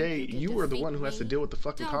end of the day, you are the one who has to deal with the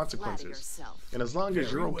fucking consequences. And as long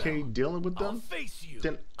as you're okay dealing with them,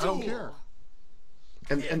 then I don't care.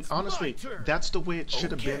 And honestly, that's the way it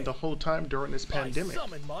should have been the whole time during this pandemic.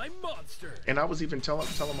 And I was even telling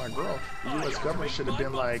my girl, the U.S. government should have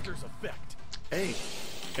been like, hey,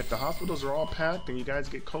 if the hospitals are all packed and you guys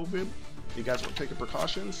get COVID, you guys weren't taking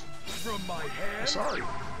precautions, I'm sorry.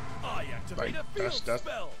 Like, that's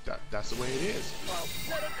the way it is.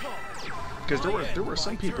 Because there were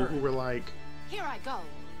some people who were like, Here I go.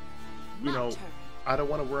 you know, I don't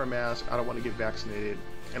want to wear a mask, I don't want to get vaccinated,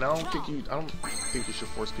 and I don't think you should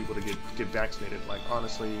force people to get vaccinated. Like,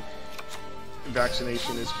 honestly,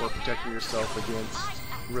 vaccination is for protecting yourself against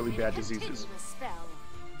really bad diseases.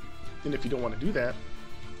 And if you don't want to do that,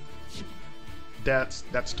 that's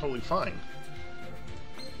totally fine.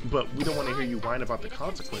 But we don't want to hear you whine about the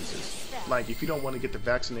consequences. Like, if you don't want to get the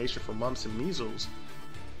vaccination for mumps and measles,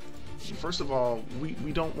 first of all, we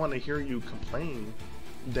don't want to hear you complain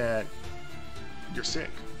that you're sick.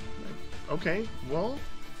 Like, okay, well,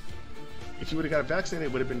 if you would have got vaccinated,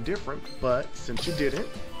 it would have been different. But since you didn't,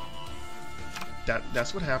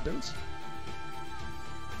 that's what happens.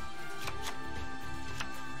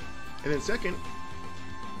 And then second,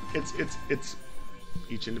 it's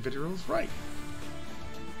each individual's right.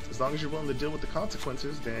 As long as you're willing to deal with the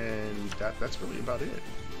consequences, then that's really about it.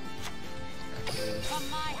 From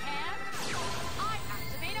my hand, I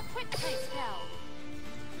activate a quick play spell.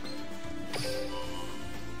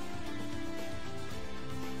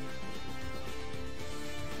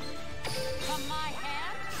 From my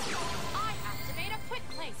hand, I activate a quick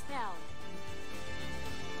play spell.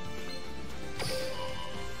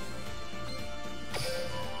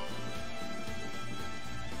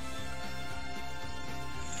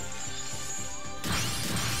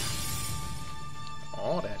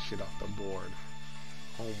 All that shit off the board.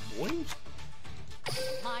 Oh boy.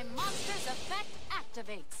 My monster's effect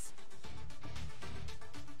activates.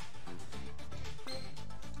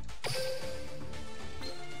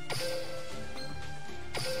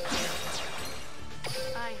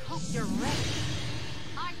 I hope you're ready.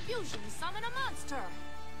 I fusion summon a monster.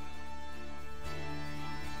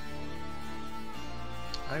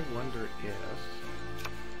 I wonder if...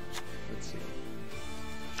 Let's see.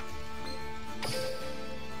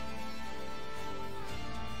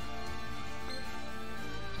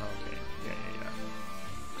 Okay, yeah.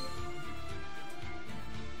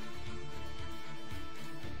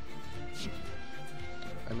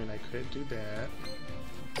 I mean, I could do that.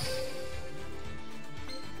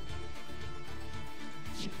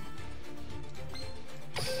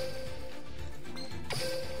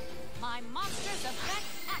 My monster's effect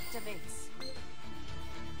activates.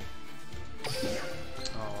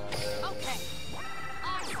 Oh. Okay.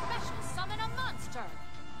 I special summon a monster.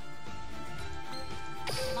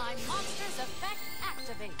 My monster's effect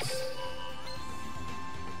activates.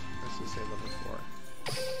 Let's just say level 4.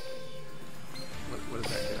 What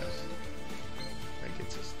does that get us? That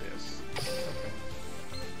gets us this. Okay.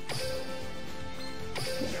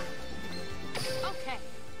 Okay.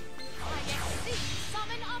 I exceed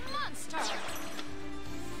summon a monster.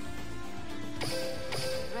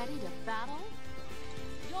 Ready to battle?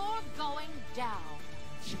 You're going down.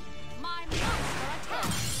 My monster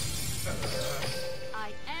attacks.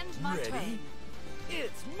 I end my turn. Ready?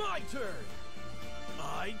 It's my turn.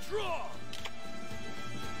 I draw.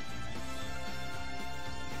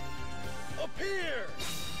 Appear.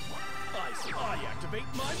 I activate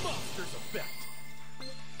my monster's effect.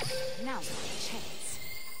 Now's my chance.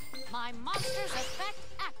 My monster's effect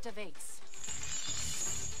activates.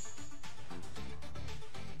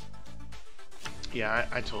 Yeah,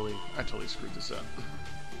 I totally screwed this up.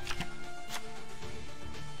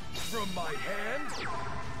 From my hand,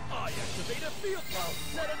 I activate a field. I'll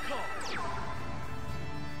set a card.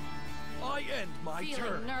 I end my Feeling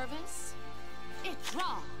turn. nervous? It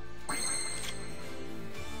draw.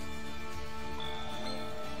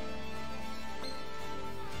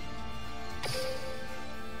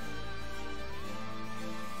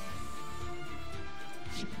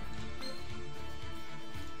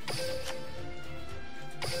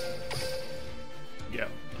 Yeah,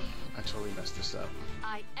 I totally messed this up.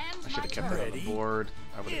 I end I my should have kept turn. that on the board.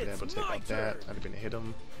 I would have been It's able to take my out that. turn. I'd have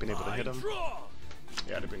been able to hit him. Draw.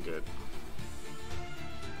 Yeah, it'd have been good.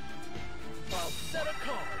 I'll set a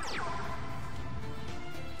card.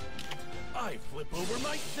 I flip over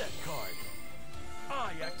my set card.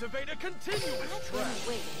 I activate a continuous I've trap. been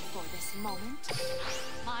waiting for this moment.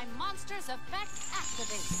 My monster's effect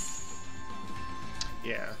activates.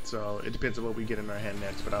 Yeah, so it depends on what we get in our hand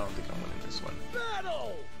next, but I don't think I'm winning this one.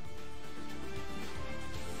 Battle!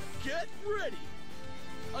 Get ready!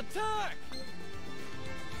 Attack!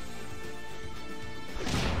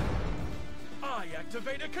 I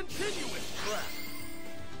activate a continuous trap.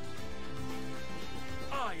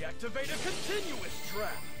 I activate a continuous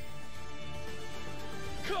trap.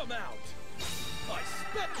 Come out. I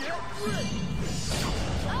spec it.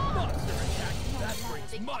 Monster attack. That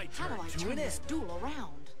brings my How do turn I to turn an this end. duel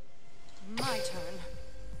around? My turn.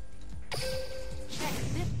 Check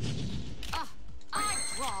this. I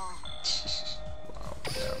draw. Wow.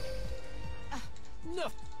 Yeah. No.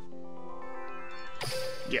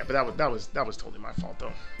 Yeah, but that was totally my fault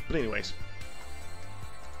though. But anyways.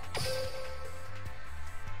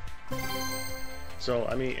 So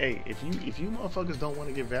I mean, hey, if you motherfuckers don't want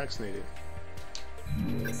to get vaccinated,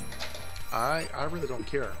 I really don't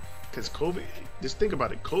care. Cause COVID, just think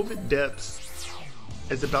about it. COVID deaths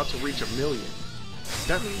is about to reach 1 million.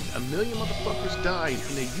 That means 1 million motherfuckers died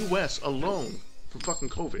in the U.S. alone from fucking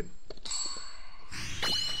COVID.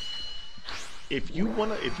 If you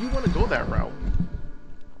wanna go that route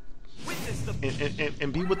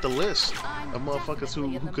and be with the list of motherfuckers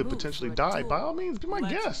who could potentially die, by all means, be my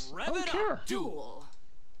guest. I don't care. Duel.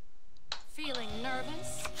 Feeling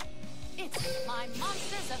nervous? It's my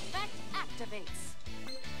monster's effect activates.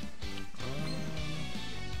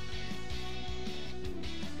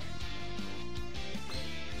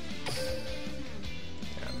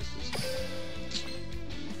 Yeah, this is.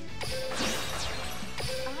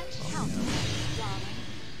 I'm counting, darling.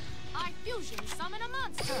 I fusion summon a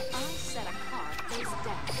monster. I set a card face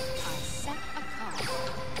down. I set a card.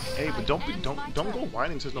 Hey, but don't go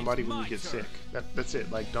whining to nobody when you get sick. That's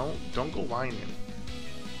it. Like don't go whining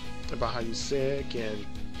about how you're sick and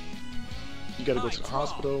you gotta go to the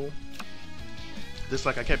hospital. This,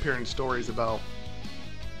 like, I kept hearing stories about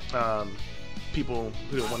people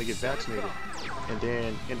who didn't want to get vaccinated and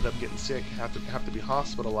then ended up getting sick, have to be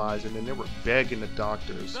hospitalized, and then they were begging the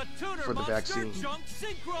doctors for the vaccine.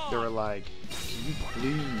 They were like, "Can you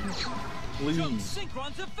please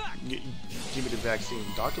give me the vaccine?"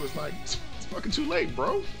 The doctor was like, "It's fucking too late,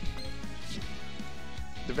 bro."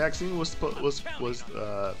 The vaccine was supposed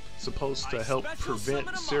to help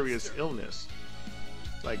prevent serious illness.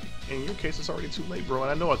 Like, in your case, it's already too late, bro.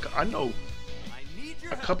 And I know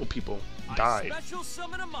a couple people died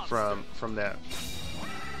from that.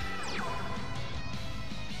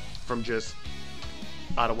 From just,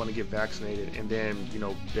 I don't want to get vaccinated, and then, you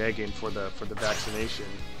know, begging for the vaccination.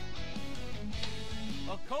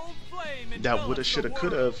 That woulda, shoulda,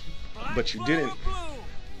 coulda, but you didn't.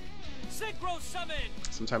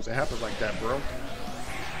 Sometimes it happens like that, bro.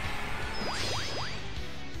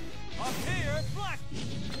 Up here, Black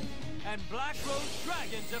and Black Rose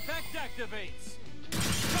Dragon's effect activates.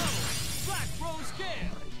 Go, Black Rose Gale.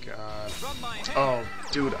 Oh my god. From my hand, Oh,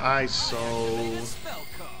 dude, activate a spell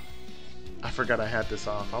card. I forgot I had this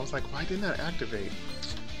off. I was like, why didn't that activate?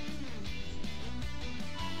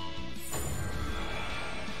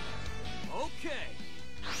 Okay.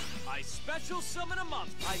 I special summon a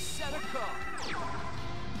monster. I set a card.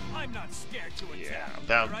 I'm not scared to attack. Yeah,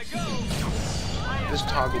 that. Here I go. This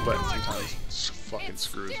toggle button sometimes fucking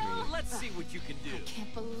screws me. Let's see what you can do. I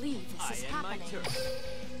can't believe this is I end my happening. turn.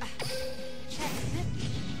 Check this.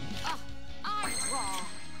 I draw.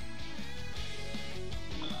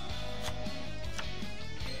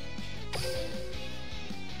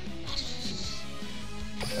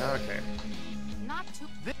 Okay. Not too.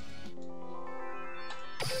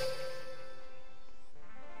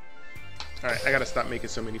 Alright, I gotta stop making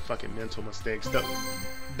so many fucking mental mistakes.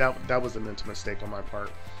 That was a mental mistake on my part.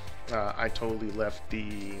 I totally left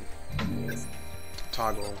the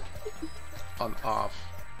toggle on off.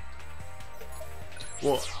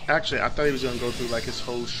 Well, actually, I thought he was gonna go through like his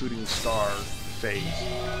whole shooting star phase,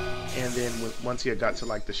 and then once he had got to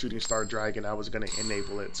like the shooting star dragon, I was gonna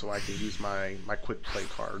enable it so I can use my quick play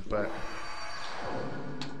card, but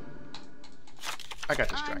I got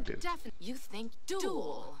distracted. You think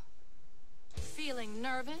duel. Feeling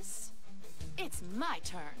nervous? It's my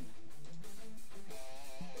turn.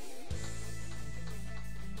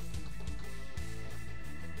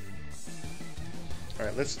 All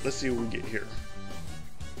right, let's see what we get here.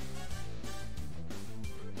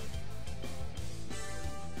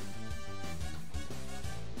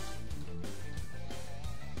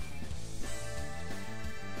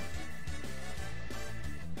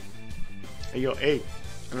 Hey, yo, hey,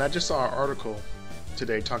 and I just saw an article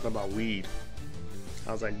today talking about weed.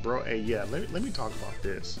 I was like, bro, hey, yeah, let me talk about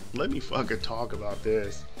this. Let me fucking talk about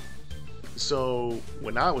this. So,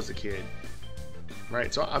 when I was a kid,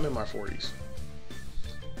 right, so I'm in my 40s.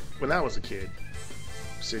 When I was a kid,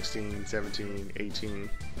 16, 17, 18,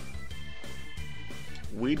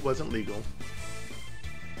 weed wasn't legal.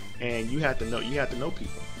 and you had to know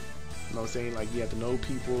people. You know what I'm saying? Like, you had to know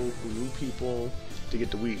people who knew people to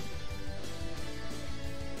get the weed.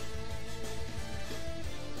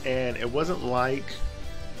 And it wasn't like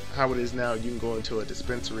how it is now. You can go into a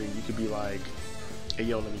dispensary, you could be like, hey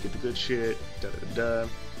yo, let me get the good shit, da da da.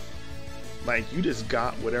 Like, you just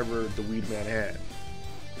got whatever the weed man had.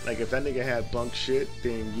 Like, if that nigga had bunk shit,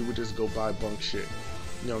 then you would just go buy bunk shit.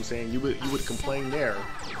 You know what I'm saying? You would complain there,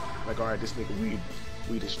 like, alright, this nigga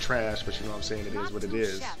weed is trash, but you know what I'm saying, it is what it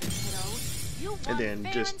is. And then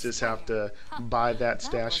just have to buy that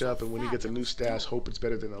stash up, and when he gets a new stash, hope it's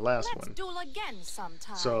better than the last one.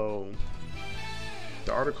 So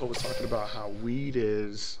the article was talking about how weed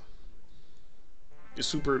is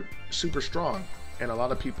super strong, and a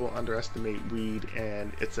lot of people underestimate weed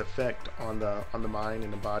and its effect on the mind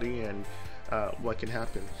and the body, and what can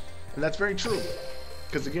happen. And that's very true,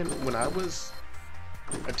 because again, when I was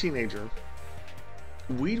a teenager,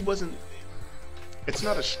 weed wasn't, it's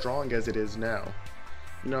not as strong as it is now.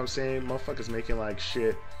 You know what I'm saying? Motherfuckers making like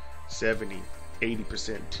shit 70,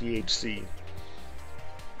 80% THC.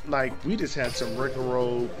 Like, we just had some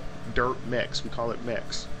regular dirt mix. We call it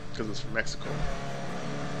mix because it's from Mexico.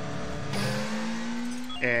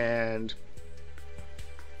 And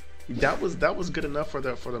that was good enough for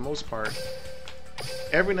the most part.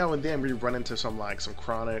 Every now and then we run into some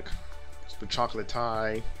chronic, some chocolate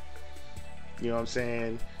Thai, you know what I'm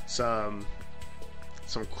saying, some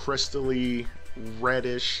crystally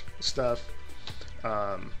reddish stuff,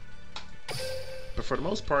 but for the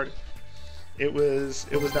most part it was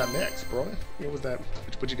that mix, bro. It was that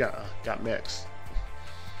what you got mix.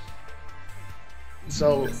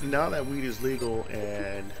 So now that weed is legal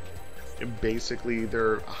and basically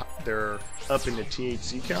they're up in the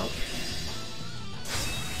THC count,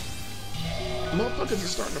 motherfuckers are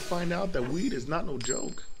starting to find out that weed is not no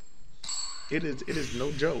joke. It is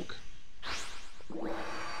no joke.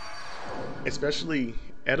 Especially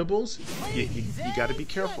edibles, you gotta be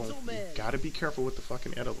careful. You gotta be careful with the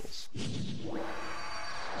fucking edibles.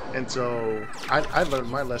 And so I learned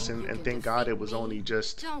my lesson, and thank God it was only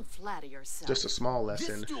just a small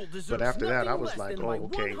lesson. But after that, I was like, oh,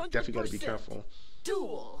 okay, definitely gotta be careful.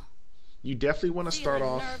 You definitely want to start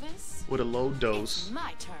off with a low dose.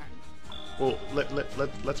 Well,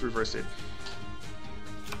 let's reverse it.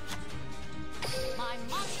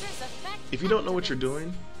 If you don't know what you're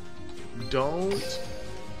doing, don't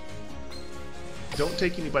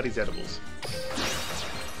take anybody's edibles.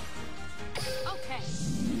 Okay.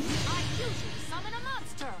 I usually summon a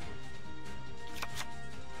monster.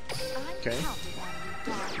 Okay.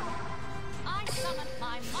 I summon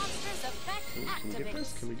my monster's effect activates. Can we get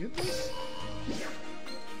this? Can we get this?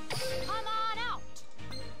 Come on out.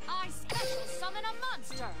 I special summon a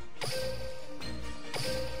monster.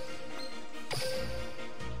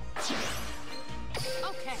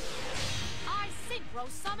 Okay. I synchro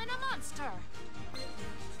summon a monster.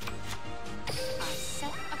 I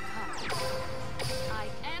set a card. I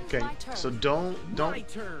end my turn. So don't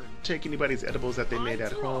take anybody's edibles that they made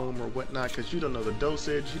at home or whatnot, because you don't know the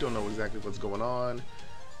dosage, you don't know exactly what's going on.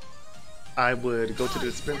 I would go to the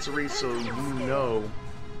dispensary so you know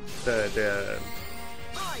the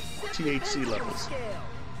THC levels,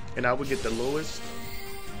 and I would get the lowest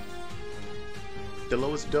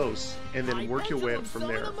dose, and then work your way up from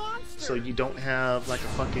there, so you don't have like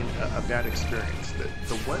a bad experience.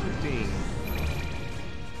 The one thing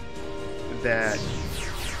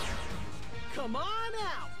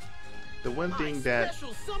that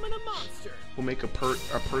will make a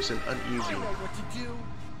person uneasy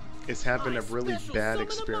is having a really bad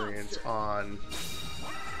experience on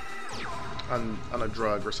a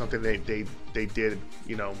drug or something they did,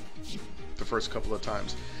 you know, the first couple of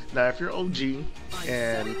times. Now, if you're OG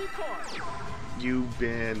and you've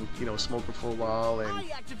been, you know, smoking for a while and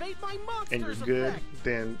you're good,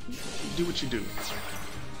 then do what you do.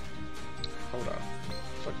 Hold on. What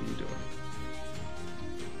the fuck are you doing?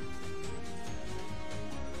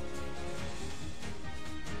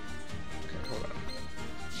 Okay, hold on.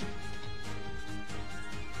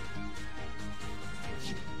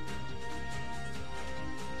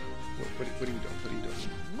 What are you doing? What are you doing?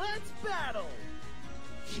 Let's battle!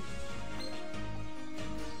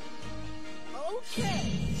 Okay!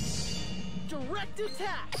 Direct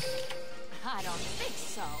attack! I don't think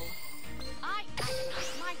so. I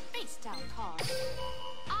activate my face down card.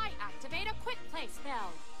 I activate a quick play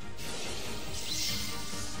spell.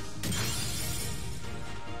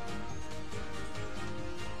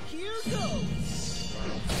 Here goes!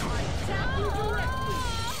 I tap you directly!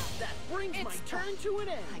 That brings my turn to an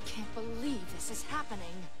end! I can't believe this is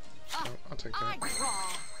happening. I'll take that. I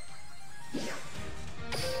draw.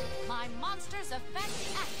 My monster's effect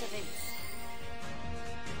activates.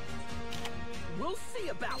 We'll see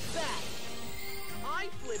about that. I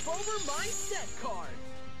flip over my set card.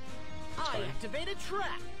 I activate a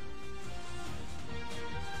trap.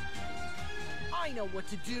 I know what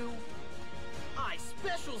to do. I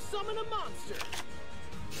special summon a monster.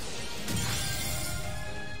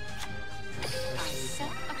 I set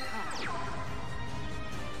a card.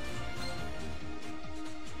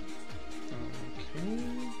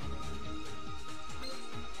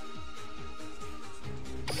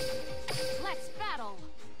 Let's battle.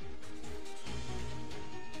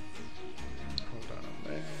 Hold on,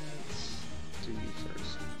 let's do you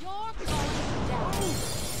first. You're going down.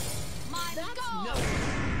 My That's go. no.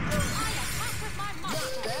 I attack with my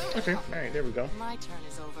monster. Okay, alright, there we go. My turn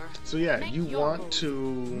is over. So yeah, Make you your want move. to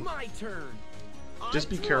My turn. just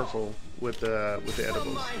be I draw. careful with the From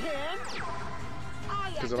edibles. my hand,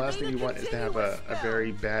 I Because the last thing activate you want is to have a continuous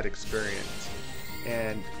very bad experience.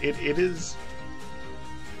 And it is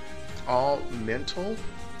all mental.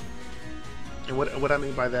 And what I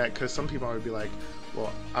mean by that, because some people would be like,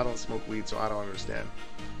 well, I don't smoke weed, so I don't understand.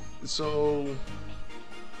 So,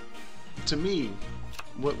 to me,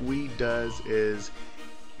 what weed does is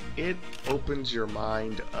it opens your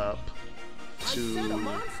mind up I set a to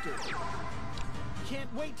monster.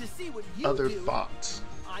 Can't wait to see what you other do. thoughts.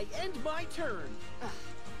 I end my turn. Ugh,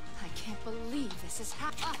 I can't believe this is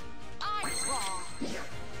happening. I draw.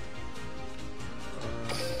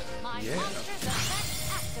 My Yeah. monster's effect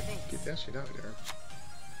activates. Get that shit out of there.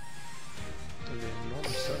 And then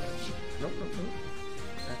normal summon. Nope, nope, nope.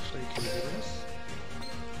 Actually, can we do this?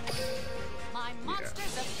 My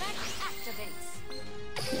monster's effect activates.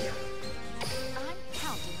 I'm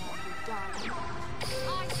counting on you, darling.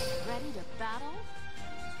 Are you ready to battle?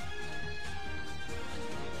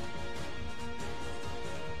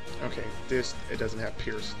 Okay, this, it doesn't have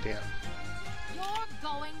pierce. Damn. You're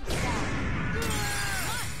going down.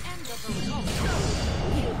 My end of the rope.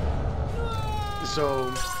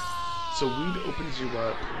 So weed opens you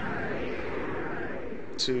up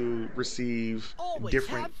to receive Always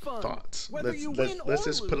different have fun, thoughts. whether Let's you let's, win let's or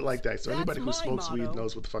just put it lose. like that. So That's anybody who my smokes weed motto.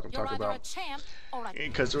 knows what the fuck I'm You're talking either a about. champ or a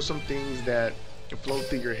Because there's some things that float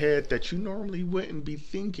through your head that you normally wouldn't be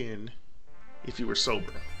thinking if you were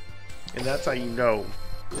sober. And that's how you know.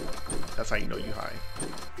 That's how you know you high.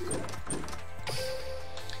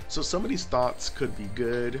 So some of these thoughts could be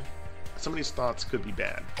good. Some of these thoughts could be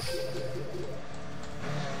bad.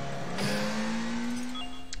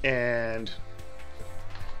 And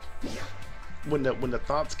when the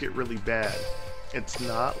thoughts get really bad, it's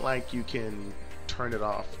not like you can turn it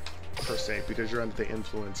off per se because you're under the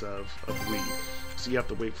influence of weed. So you have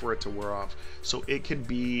to wait for it to wear off. So it could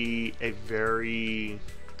be a very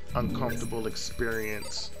uncomfortable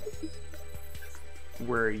experience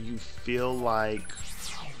where you feel like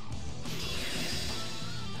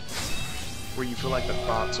the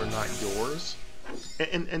thoughts are not yours.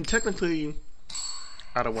 And technically,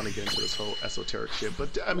 I don't want to get into this whole esoteric shit,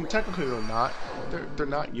 but I mean technically they're not. They're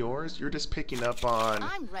not yours. You're just picking up on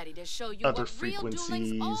I'm ready to show you other what real Duel Links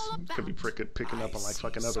frequencies. all about. Could be picking up on like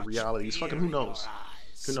fucking other realities. Fucking who knows?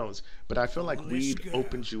 Who knows? But I feel like weed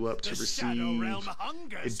opens you up to receive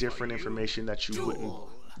a different information that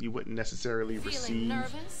you wouldn't necessarily Feeling receive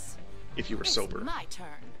nervous? if you were It's sober. my turn.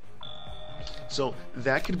 So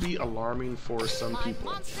that could be alarming for some My people.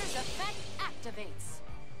 monster's effect activates.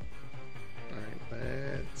 Alright,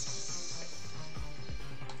 let's...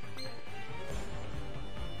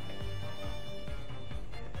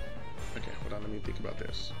 Okay, hold on, let me think about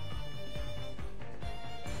this.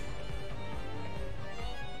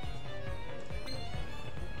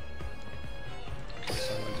 Okay,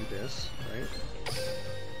 so I'm gonna do this, right?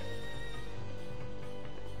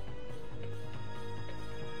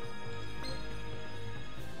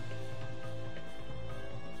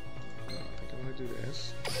 I think I'm gonna do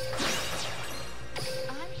this.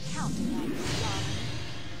 I'm counting on you, darling.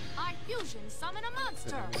 I fusion summon a And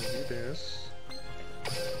monster. I'm gonna do this.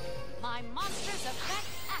 My monster's effect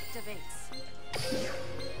activates.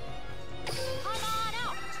 Come on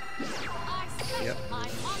out. I special. Yep. My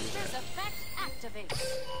monster's effect activates.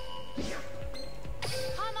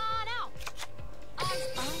 Come on out. I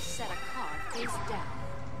set a card face down.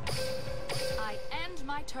 I end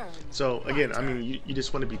my turn. So again, I mean, you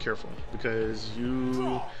just want to be careful because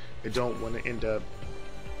you don't want to end up.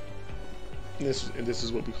 This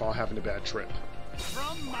is what we call having a bad trip.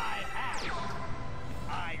 From my hand,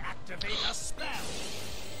 I activate a spell.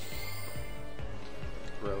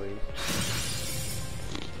 Really.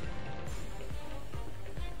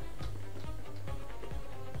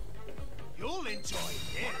 You'll enjoy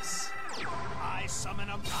this. I summon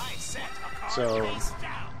So Face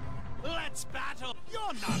down. Let's battle. You're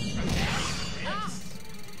not prepared for this.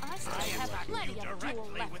 I still I have attack plenty you of duel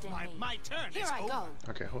directly left with in my me. turn Here is I over. go.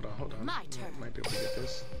 okay, hold on. My turn. Might be able to get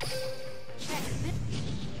this. Check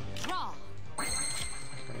this. Draw.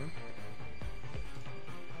 Okay.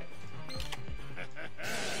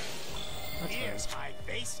 Here's my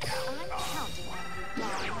face down I'm card. counting on you,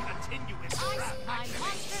 darling. My continuous trap My activates.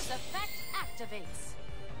 monster's effect activates.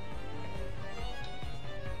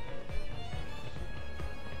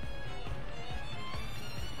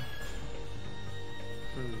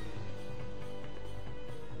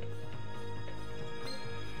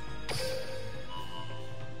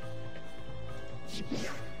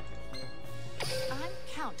 I'm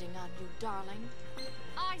counting on you, darling.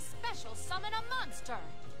 I special summon a monster.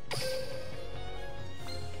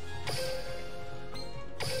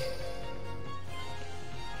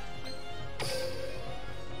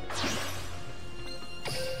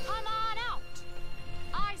 Come on out.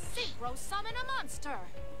 I synchro summon a monster.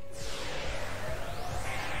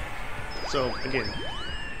 So again,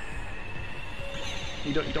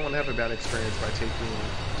 you don't want to have a bad experience by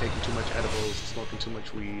taking too much edibles, smoking too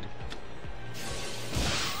much weed.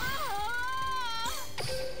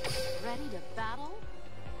 Ready to battle?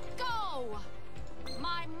 Go!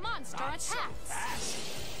 My monster Not so attacks. fast.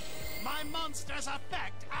 My monster's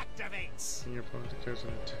effect activates. When your opponent declares an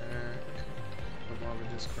attack, no longer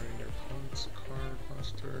discarding your opponent's card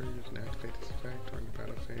monster, you can activate this effect during the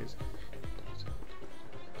battle phase.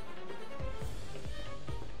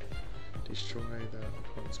 Destroy the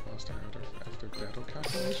opponent's monster after battle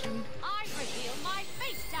calculation. I reveal my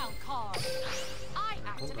face down card. I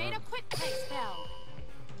activate a quick play spell.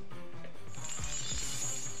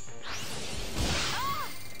 Ah!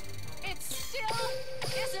 It still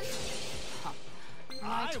isn't. Huh.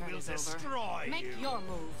 My I turn will is destroy over. Make you. your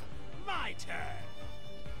move. My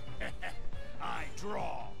turn. I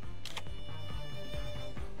draw.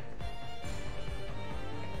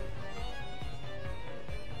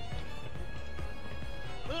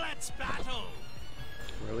 Let's battle.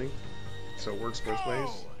 Really? So it works both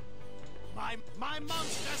ways? My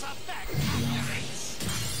monster's effect activates.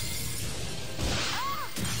 Ah!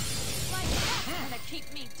 Like that's gonna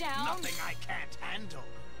keep me down. Nothing I can't handle.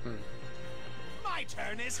 My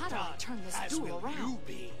turn is How do done. I turn this as duel will around? you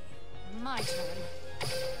be. My turn.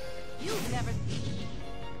 You never.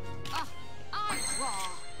 Ah, I draw.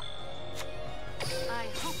 I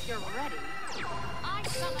hope you're ready. I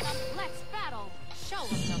summon a let's battle. Show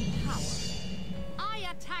us your power. I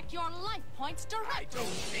attack your life points I directly. don't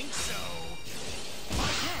think so.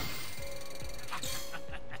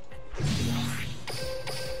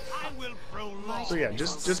 I will prolong. So yeah,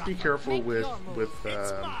 just be careful Make with your move. with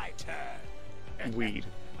It's my turn. weed.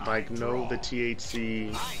 Like know the THC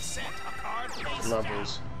I set a card face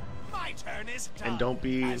levels. down. My turn is done. And don't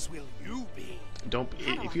be- As will you be. Don't be,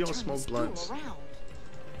 How do if I you don't turn smoke this duel blunts, around?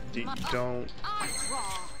 don't I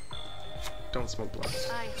draw. smoke blunts.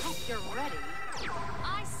 I hope you're ready.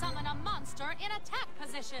 I summon a monster in attack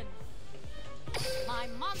position. My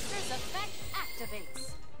monster's effect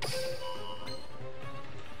activates.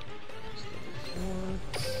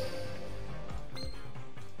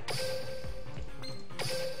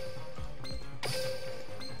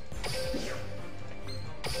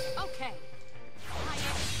 Okay. I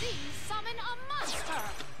exceed summon a monster.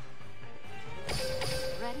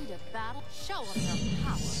 Ready to battle? Show them your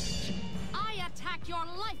power. I attack your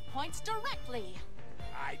life points directly.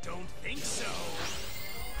 I don't think so.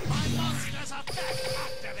 My monster's effect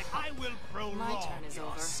activate. I will prolong My turn is your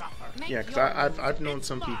over. suffer. Make Yeah, because your I've move. I've known It's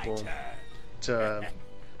some my people turn. to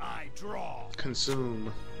I draw.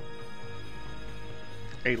 consume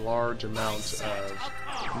a large amount of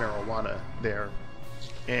marijuana there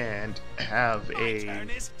and have My a turn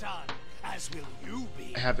is done. As will you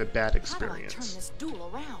be. have a bad How do I turn experience. this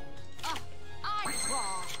duel around? I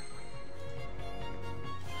draw.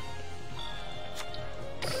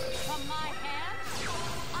 From my hand,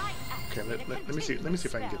 I Okay, activate a let me see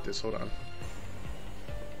if I can get spell. this. Hold on.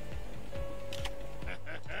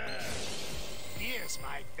 Here's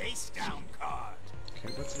my face down card.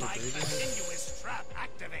 Okay, what's the My date? continuous trap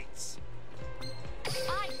activates.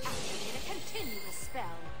 I activate a continuous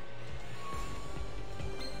spell.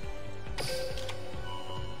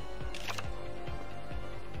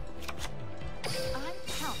 I'm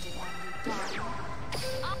counting on you,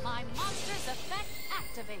 darling. My monster's effect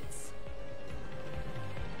activates.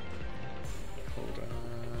 Hold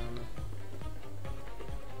on.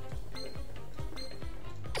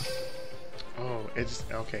 Oh, it's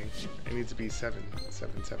okay. It needs to be 7,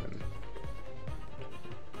 7, 7.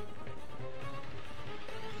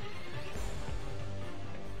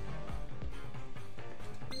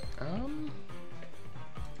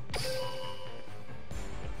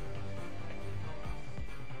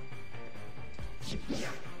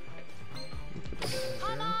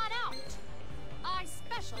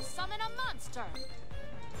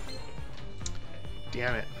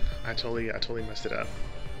 I totally messed it up.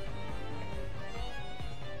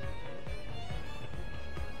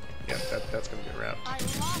 Yeah, that's gonna be a wrap. I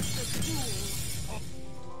lost the duel.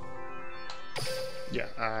 Yeah,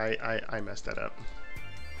 I messed that up.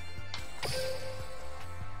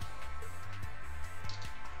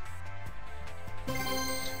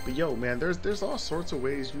 But yo, man, there's all sorts of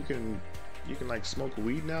ways you can like smoke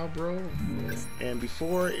weed now, bro. And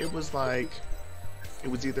before it was like it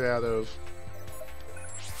was either out of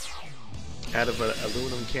an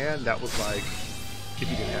aluminum can. That was like if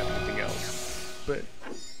you didn't have anything else. But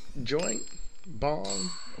joint, bong,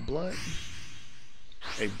 a blunt.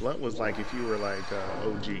 A blunt was like if you were like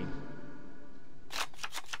OG.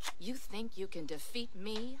 You think you can defeat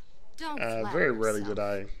me? Don't Very rarely did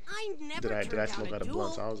yourself. I smoke out of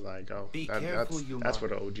blunts. I was like, oh, that's for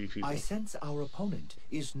the OG people. I sense our opponent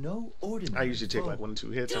is no ordinary. I usually take foe. like 1 or 2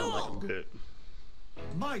 hits. And I'm like, I'm good.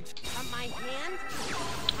 Might. From my hand,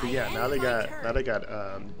 But yeah, I now they end my got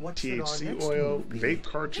turn. What should our THC next oil, move be? vape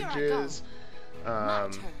cartridges. My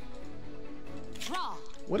turn. Draw.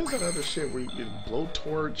 What is that other shit where you can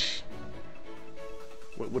blowtorch?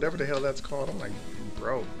 Whatever the hell that's called. I'm like,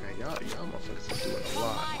 bro, man, y'all motherfuckers is doing a From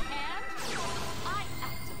lot. my hand, I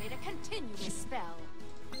activate a continuous spell.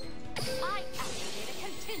 I activate a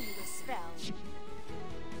continuous spell.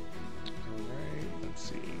 Alright, let's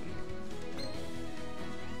see.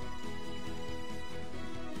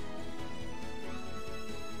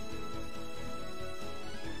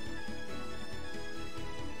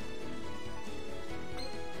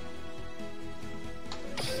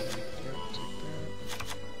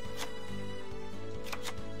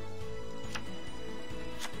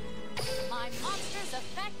 My monster's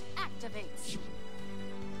effect activates.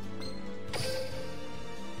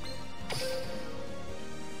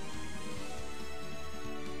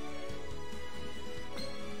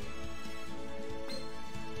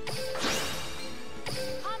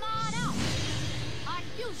 Come on out! I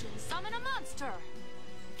fusion summon a monster.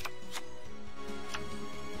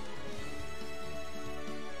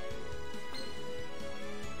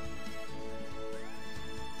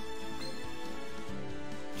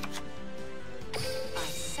 I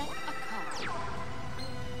set a card.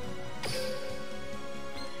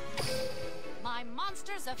 My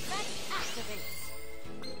monster's effect activates.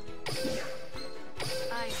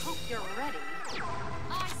 I hope you're ready.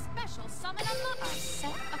 I special summon a monster. I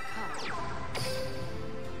set a card.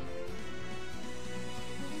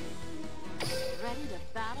 Ready to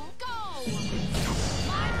battle? Go!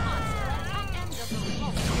 My monster at the end of the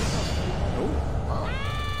rope. Oh, wow.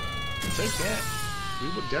 Take that. We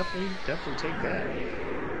would definitely take that.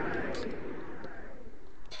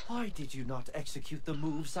 Why did you not execute the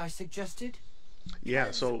moves I suggested? Yeah,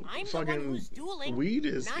 so I'm the one fucking who's dueling, weed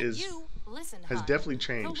is not you. Listen, has hon, definitely the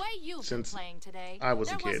changed way you've since been playing today, I was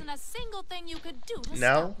a there kid. wasn't a single thing you could do to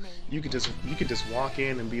Now stop me. you could just walk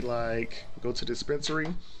in and be like, go to the dispensary,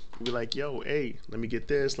 and be like, yo, hey, let me get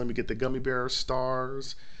this, let me get the gummy bear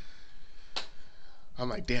stars. I'm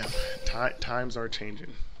like, damn, times are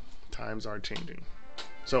changing. Times are changing.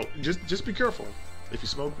 So just be careful. If you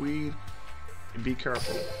smoke weed, be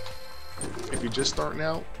careful. If you're just starting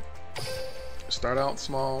out, start out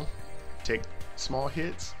small, take small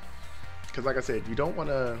hits. Because like I said, you don't want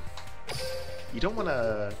to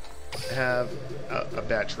have a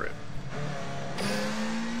bad trip.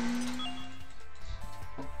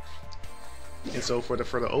 And so for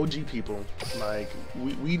the OG people, like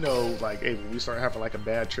we know, like, hey, when we start having like a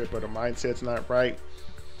bad trip or the mindset's not right,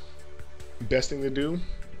 best thing to do,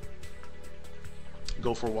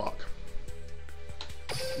 go for a walk.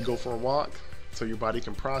 Go for a walk so your body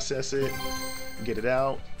can process it, get it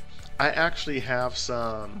out. I actually have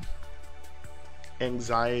some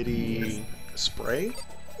anxiety spray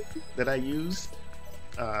that I use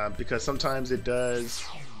because sometimes it does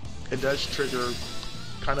trigger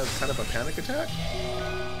kind of a panic attack.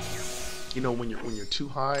 You know, when you're too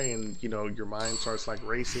high and you know your mind starts like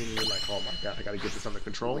racing and you're like, oh my god, I gotta get this under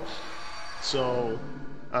control. So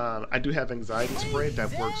I do have anxiety spray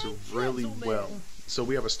that works really well. So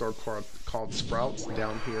we have a store called Sprouts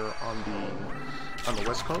down here on the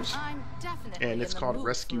West Coast, I'm definitely and it's in the called mood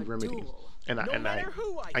Rescue for a Remedy. duel. And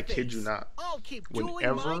I kid you not, I'll keep doing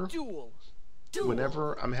whenever my duel.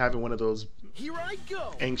 whenever I'm having one of those Here I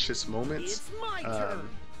go. anxious moments, It's my turn.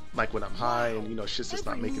 like when I'm high and you know shit's just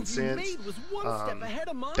not Every making move you sense, made was one step ahead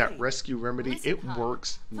of mine. that Rescue Remedy, Listen, it hon,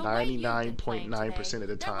 works the way you've been 99.9% playing of the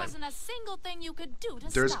today, time. There wasn't a single thing you could do to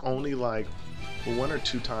There's stop only me. like 1 or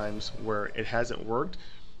 2 times where it hasn't worked,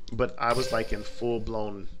 but I was like in full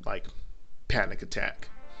blown like panic attack.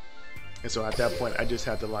 And so at that point I just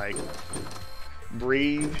had to like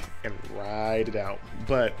breathe and ride it out.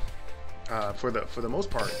 But for the most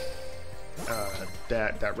part,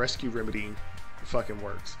 that rescue remedy fucking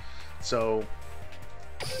works. So,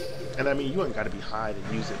 and I mean, you ain't got to be high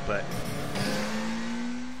to use it, but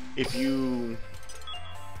if you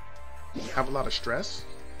have a lot of stress,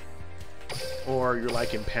 or you're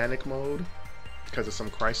like in panic mode because of some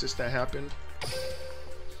crisis that happened,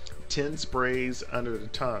 10 sprays under the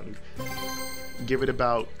tongue, give it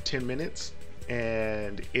about 10 minutes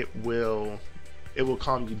and it will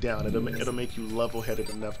calm you down. It'll make you level-headed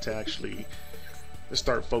enough to actually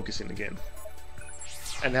start focusing again.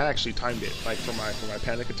 And I actually timed it, like for my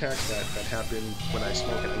panic attacks that happen when I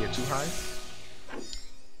smoke and I get too high.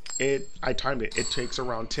 I timed it. It takes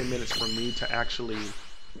around 10 minutes for me to actually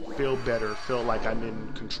feel better, feel like I'm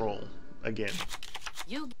in control again.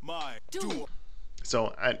 You My duel.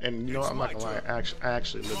 So, and you know, I'm not gonna lie, I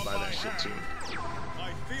actually live by that shit too.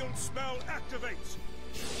 My field spell activates.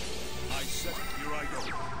 I set it. Here I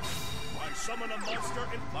go. I summon a monster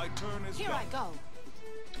and my turn is here done. I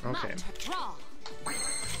go. Okay. My draw.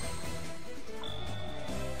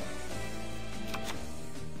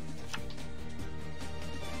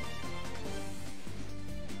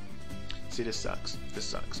 See, this sucks. This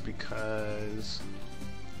sucks because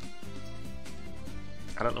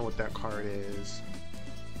I don't know what that card is.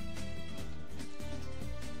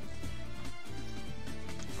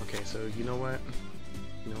 Okay, so you know what?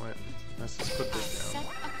 You know what? Let's just put this down.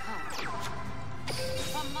 Set a card.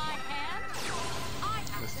 From my hand, I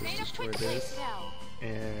Let's just activate a destroy quick play this spell.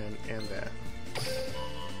 and that.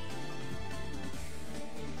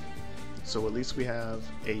 So at least we have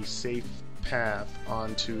a safe path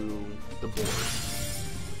onto the board.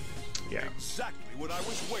 Yeah. Exactly what I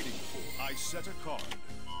was waiting for. I set a card.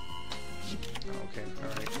 Okay. All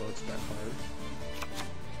right. Well, it's that card.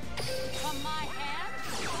 From my hand,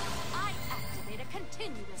 I activate a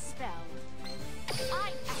continuous spell.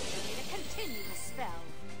 I activate a continuous spell.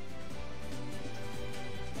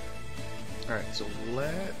 All right. So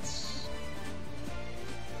let's.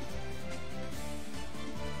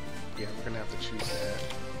 Yeah, we're gonna have to choose that.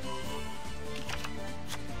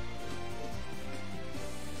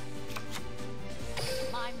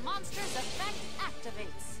 My monster's effect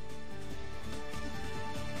activates.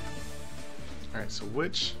 Alright, so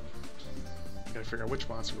which... Gotta figure out which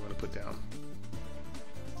monster we want to put down.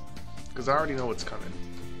 Because I already know what's coming.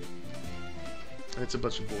 And it's a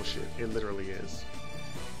bunch of bullshit. It literally is.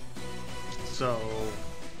 So...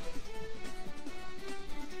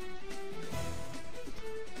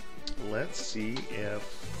 let's see if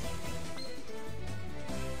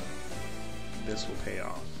this will pay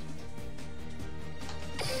off.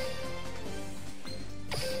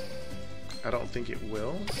 I don't think it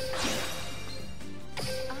will.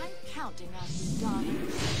 I'm counting on you, darling.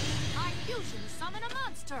 I usually summon a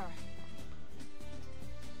monster.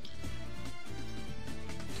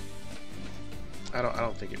 I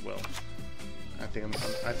don't think it will. I think I'm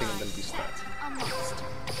gonna be stuck. A monster.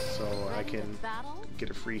 So I Ready to can battle? get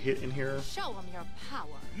a free hit in here. Show him your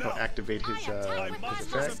power. No. He'll activate his My his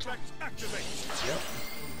monster's effect. effect activates. Yep.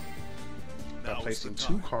 By Now's placing the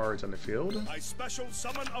 2 time. cards on the field. I special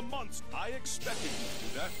summon a monster. I expected you to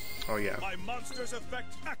do that. Oh yeah. My monster's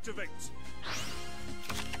effect activates.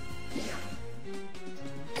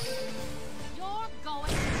 You're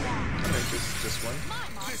going down. Alright, this one. My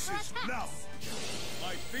This monster is attacks. now.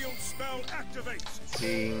 My field spell activates.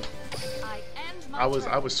 See, I end my I was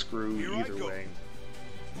turn. screwed Here I either go. way.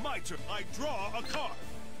 My turn. I draw a card.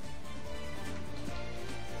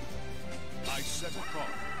 I set a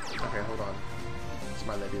card. Okay, hold on. This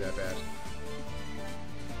might not be that bad.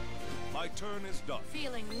 My turn is done.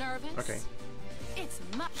 Feeling nervous? Okay. It's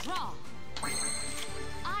my draw.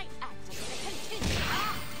 I activate a continuous.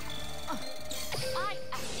 I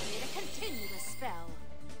activate a continuous spell.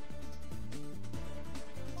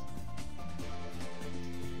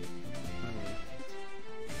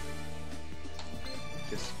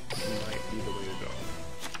 This might be the way to go.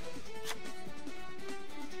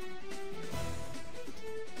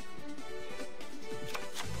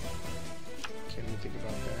 Can we think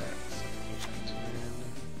about that?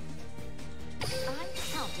 I'm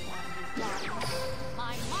counting on you, darling.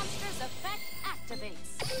 My monster's effect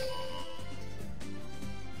activates.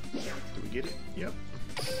 Do we get it? Yep.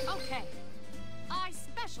 Okay. I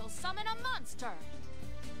special summon a monster.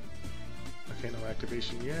 Okay, no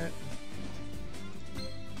activation yet.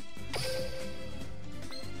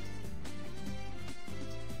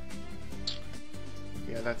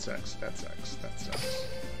 Yeah, that sucks. That sucks. That sucks.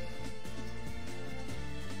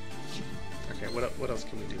 Okay, what else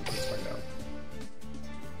can we do? Let's find out.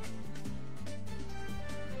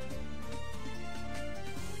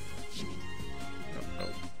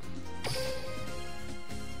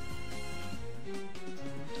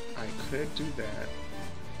 could do that.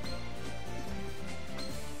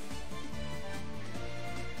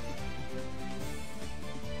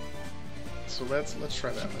 So let's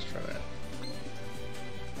try that. Let's try that.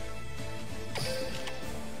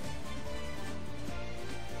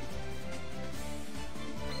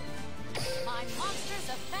 My monster's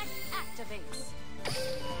effect activates.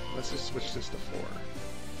 Let's just switch this to 4.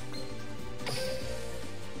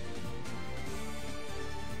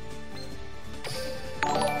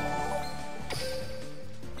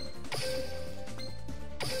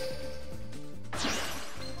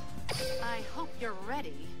 I hope you're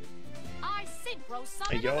ready. I synchro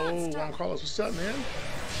summon Hey, yo, a monster. Juan Carlos, what's up, man?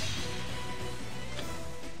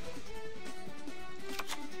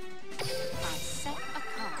 I set a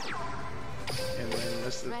card. And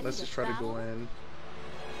then let's just try to go in.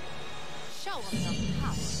 Show them your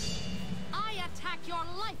power. I attack your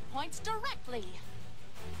life points directly.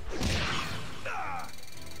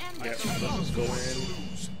 And Yep, the let's just go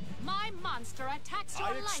in. my monster attacks your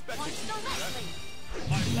I life expected points you to do that. directly.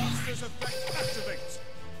 My monster's effect activates.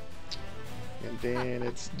 And then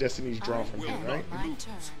it's Destiny's Draw from here, right? My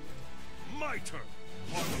turn. My turn.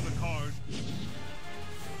 Part of the card.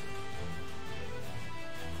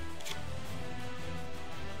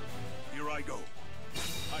 Here I go.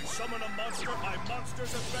 I summon a monster. My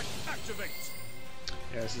monster's effect activates.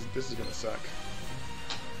 Yeah, this is gonna suck.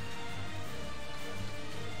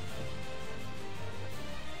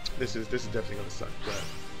 This is definitely gonna suck, but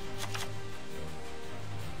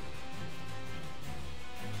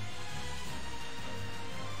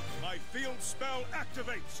My field spell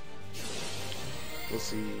activates. we'll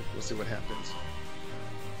see what happens.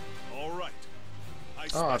 All right. I Ah,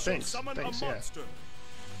 special thanks, summon thanks, a yeah. monster.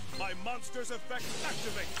 My monster's effect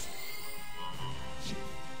activates.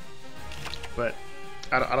 But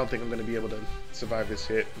I don't think I'm gonna be able to survive this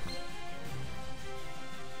hit.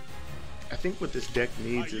 I think what this deck I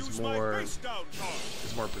needs use is my more face down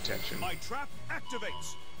card. protection. My trap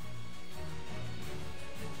activates.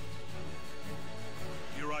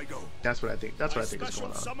 Here I go. That's what I think. That's what I think is special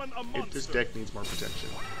going on. summon a This monster. deck needs more protection.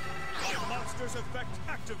 My monster's effect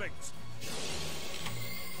activates.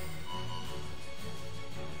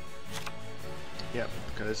 Yep,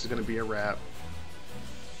 because this is going to be a wrap.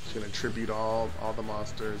 It's going to tribute all the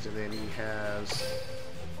monsters, and then he has.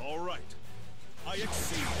 All right. I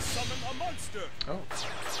exceed summon a monster. Oh,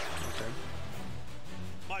 okay.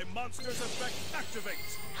 My monster's effect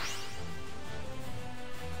activates.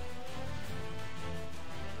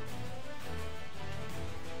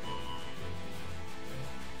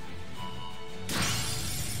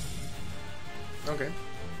 Okay.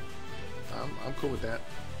 I'm cool with that.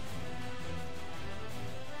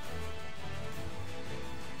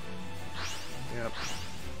 Yep.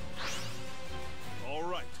 All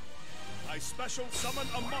right. I special summon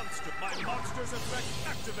a monster. My monster's effect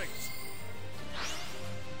activates.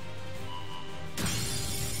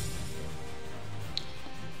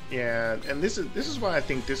 Yeah, and this is why I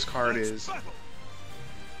think this card Let's is. battle.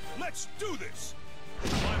 Let's do this.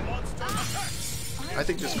 My monster attacks. I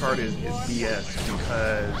think this card is BS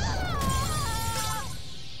because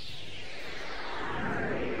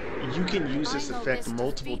you can use this effect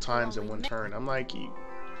multiple times in one turn. I'm like,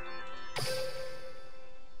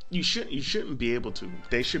 you shouldn't be able to.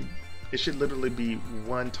 It should literally be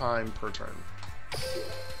one time per turn.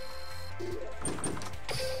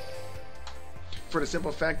 For the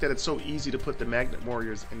simple fact that it's so easy to put the Magnet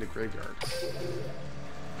Warriors in the graveyard.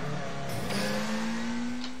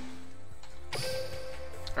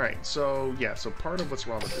 Alright, so yeah, so part of what's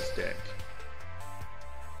wrong with this deck.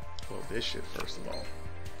 Well, this shit first of all.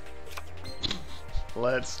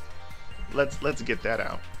 Let's get that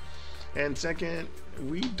out. And second,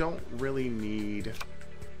 we don't really need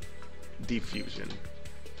diffusion.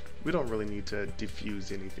 We don't really need to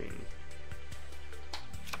diffuse anything.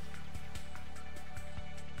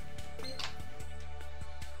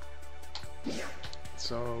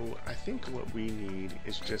 So I think what we need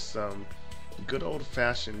is just some good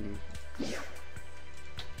old-fashioned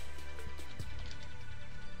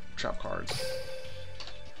trap cards.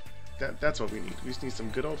 That's what we need. We just need some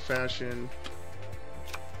good old-fashioned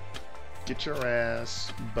get your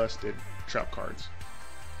ass busted trap cards.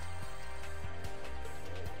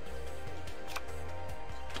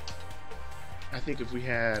 I think if we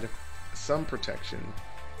had some protection.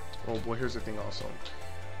 Oh boy, here's the thing also.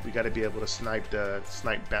 We got to be able to snipe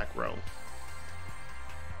back row.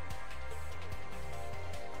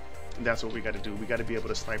 And that's what we got to do. We got to be able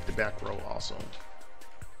to snipe the back row also.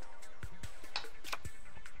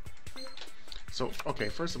 So okay,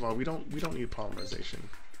 first of all, we don't need polymerization.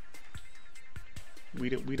 We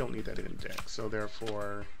don't need that in the deck. So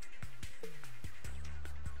therefore,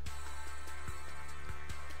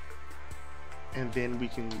 and then we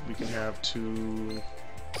can have two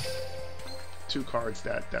cards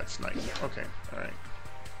that's nice. Okay, all right.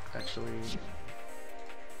 Actually,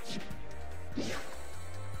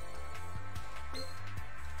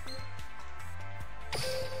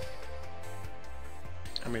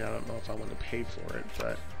 I mean, I don't know if I want to pay for it,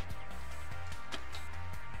 but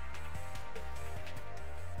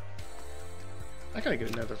I gotta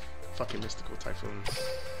get another fucking mystical typhoon.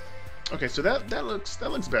 Okay, so that looks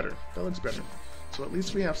better. That looks better. So at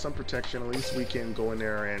least we have some protection. At least we can go in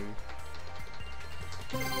there and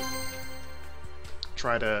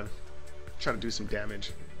try to do some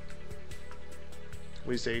damage. What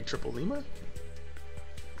do you say, triple Lima?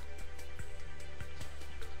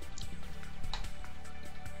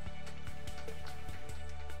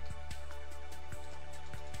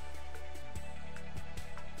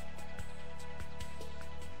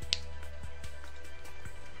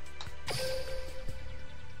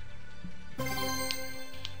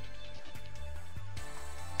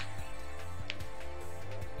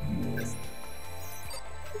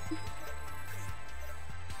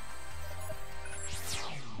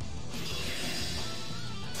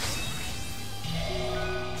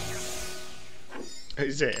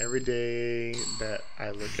 You say every day that I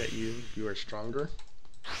look at you, you are stronger.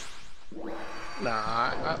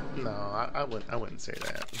 Nah, I wouldn't say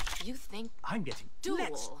that. You think I'm getting duel?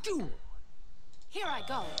 Let's duel. Here I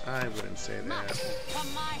go. I wouldn't say that.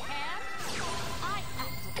 From my hand, I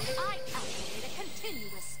activate a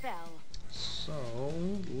continuous spell. So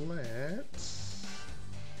let's.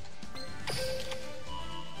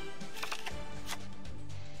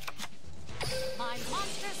 My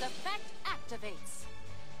monster's effect activates.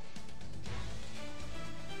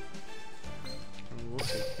 We'll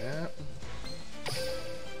take that.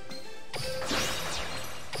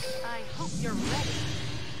 I hope you're ready.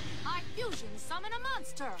 I fusion summon a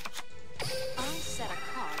monster. I set a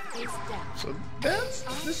card face down. So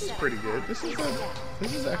this is pretty good. This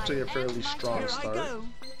is actually a fairly strong Here I start. go.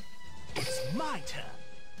 It's my turn.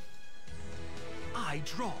 I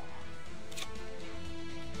draw.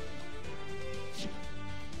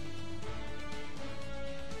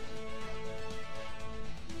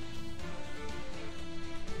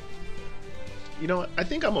 You know what? I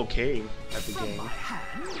think I'm okay at the From game. my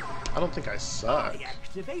hand, I don't think I suck, I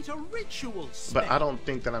activate a ritual spell. but I don't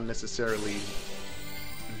think that I'm necessarily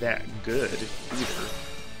that good either.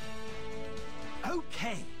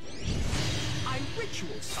 Okay. I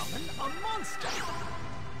ritual summon a monster.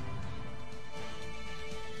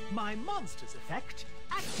 My monster's effect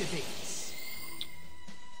activates.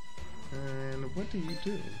 And what do you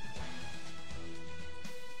do?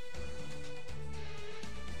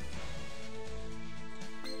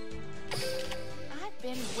 I've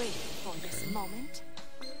been waiting for this moment.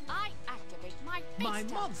 I activate my face My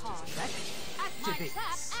down monster's card. effect My trap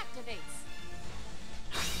activates. activates.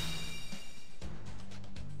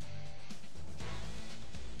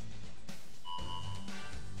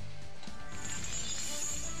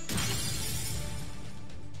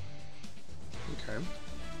 Okay.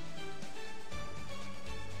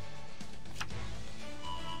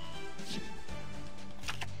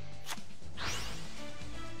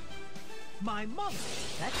 My monster's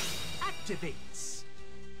effect activates.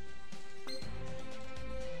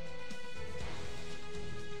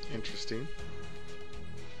 Interesting.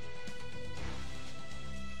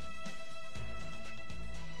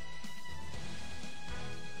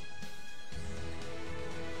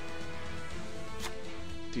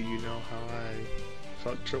 Do you know how I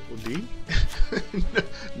fuck Triple D?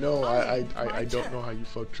 No, I don't know how you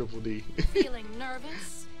fuck Triple D. Feeling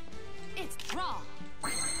nervous? It's draw.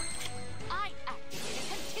 I activate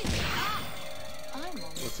a continue. I'm only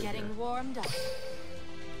What's in getting here? warmed up.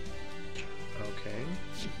 Okay.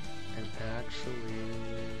 And actually,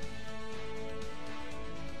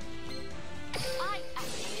 I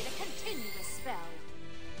activate a continuous spell.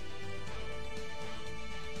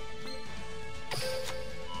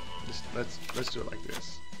 let's do it like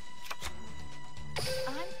this.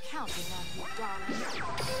 I'm counting on you, darling.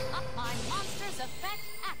 My monster's effect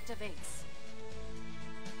activates.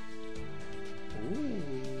 Ooh.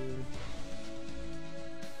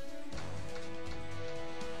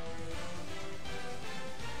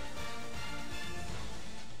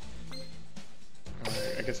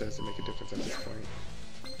 Alright, I guess that doesn't make a difference at this point.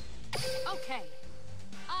 Okay.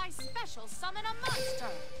 I special summon a monster.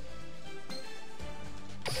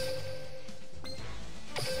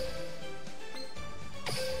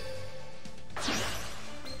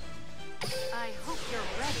 I hope you're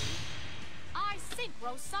ready. I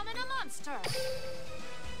synchro summon a monster.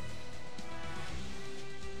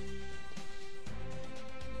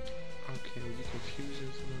 Okay, you confusion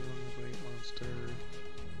from a monster.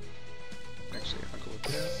 Actually, I'll go with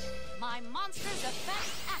this. My monster's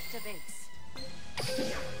effect activates.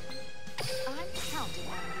 I'm counting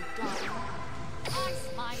on you, darling.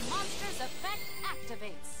 My monster's effect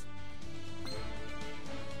activates.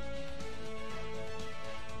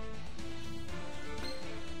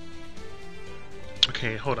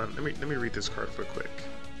 Okay, hold on. Let me read this card real quick.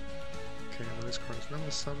 Okay, when this card is not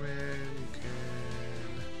a summon, you can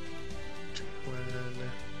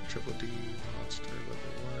triple D monster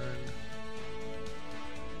level 1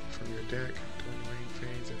 from your deck during the rain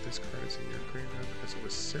phase. If this card is in your graveyard because it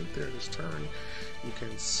was sent there this turn, you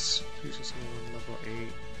can use your summon level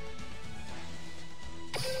 8.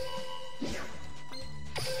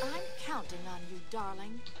 I'm counting on you,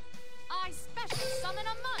 darling. I special summon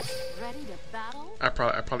a monster. Ready to battle? I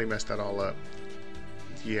probably messed that all up.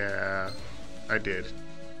 Yeah, I did.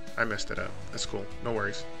 I messed it up. That's cool. No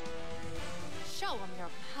worries. Show him your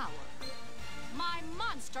power. My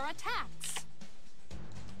monster attacks.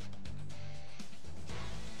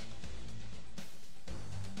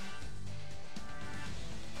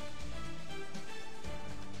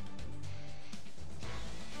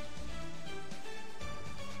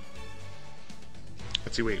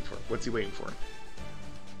 What's he waiting for? What's he waiting for?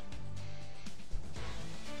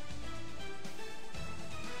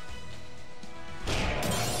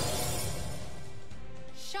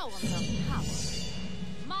 Show him your power.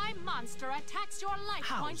 My monster attacks your life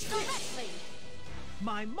How's points this? directly.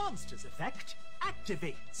 My monster's effect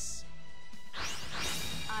activates.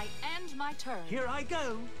 I end my turn. Here I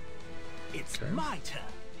go. It's Okay. my turn.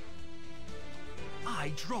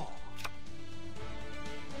 I draw.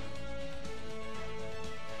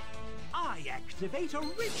 I activate a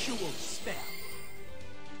ritual spell.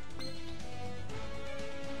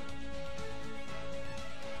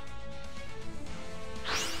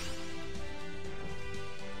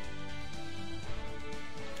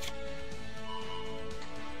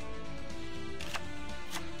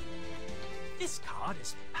 This card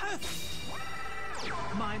is perfect.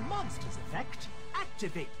 My monster's effect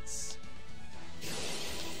activates.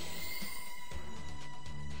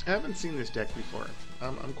 I haven't seen this deck before.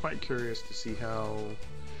 I'm quite curious to see how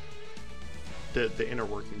the inner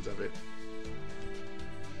workings of it.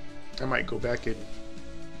 I might go back and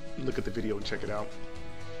look at the video and check it out.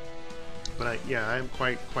 But yeah, I'm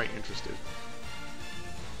quite interested.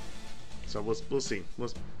 So we'll see. We'll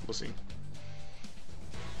see.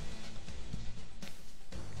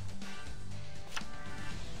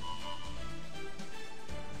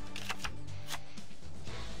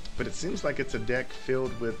 But it seems like it's a deck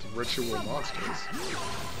filled with ritual monsters.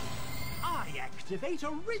 I activate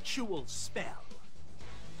a ritual spell.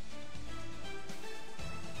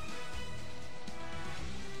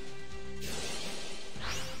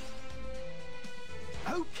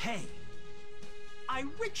 Okay. I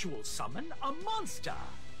ritual summon a monster.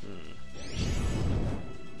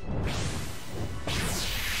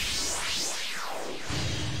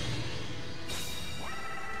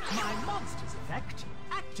 My monster's effect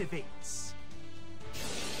activates.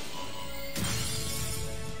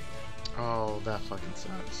 Oh, that fucking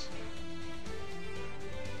sucks.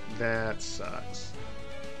 That sucks.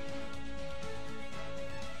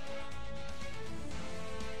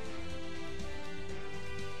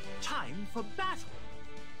 Time for battle.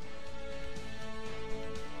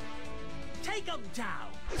 Take him down.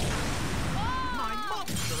 My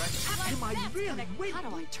monster attack. Like Am I that's really gonna- winning? How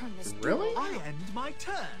do I turn this Really? duel I around? end my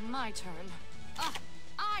turn. My turn.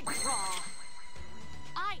 I draw.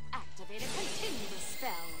 I activate a continuous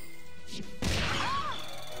spell. Ah!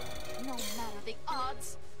 No matter the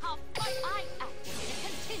odds, I'll fight. I activate a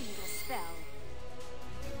continuous spell.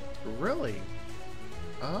 Really?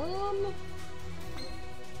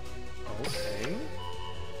 Okay.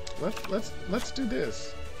 Let's do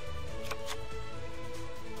this.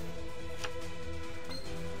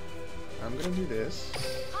 I'm gonna do this.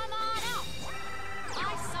 Come on out!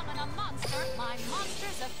 I summon a monster. My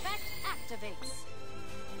monster's effect activates.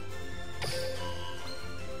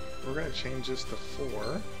 We're gonna change this to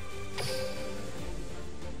 4.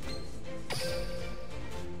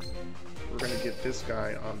 We're gonna get this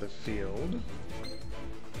guy on the field.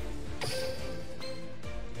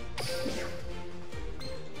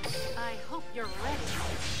 I hope you're ready.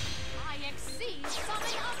 I exceed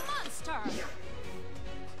summon a monster.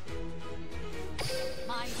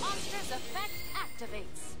 My monster's effect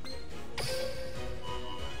activates.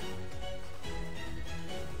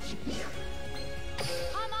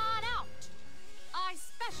 Come on out! I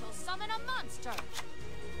special summon a monster.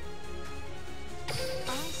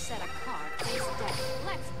 I set a card face down.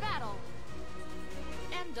 Let's battle.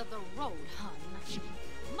 And end of the road, hun.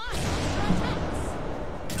 My monster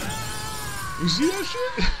attacks. You see that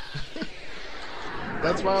shit?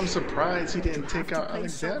 That's why I'm surprised he didn't take out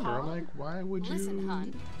Alexander. I'm like, why would you? Listen,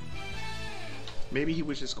 hun. Maybe he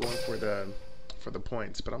was just going for the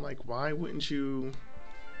points, but I'm like, why wouldn't you?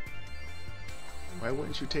 Why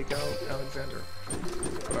wouldn't you take out Alexander?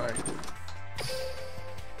 But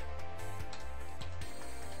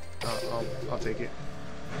I'll take it.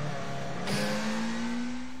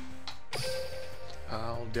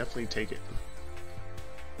 I'll definitely take it.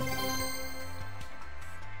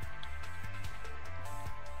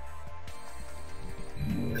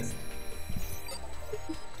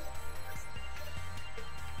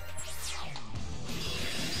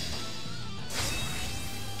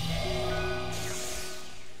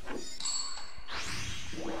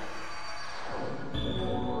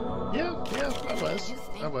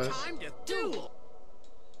 I was. Time to duel!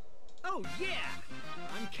 Oh yeah!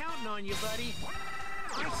 I'm counting on you, buddy.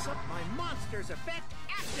 Ice up my monster's effect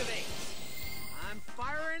activates! I'm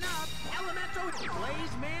firing up Elemental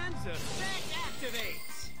Blaze Man's effect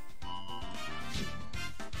activates!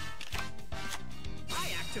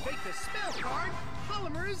 I activate the spell card,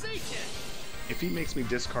 Polymerization! If he makes me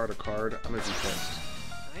discard a card, I'm gonna be pissed.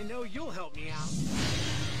 I know you'll help me out.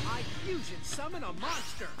 I fusion summon a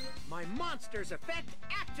monster. My monster's effect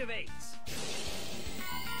activates.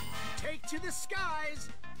 Take to the skies,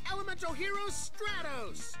 Elemental Hero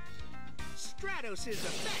Stratos. Stratos'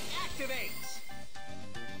 effect activates.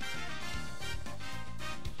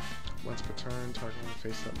 Once per turn, target one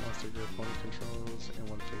face-up monster your opponent controls and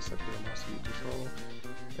one face-up hero monster you control.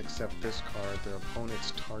 Except this card, the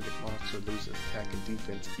opponent's target monster loses attack and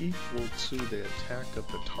defense equal to the attack of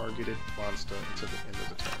the targeted monster until the end of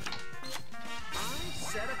the turn. I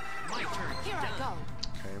set up my turn. Here I go.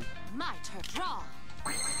 Okay. My turn. Draw.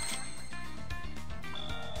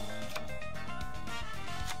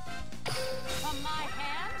 From my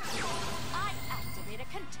hand, I activate a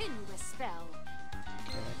continuous spell.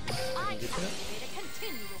 I activate a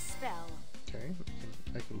continuous spell. Okay,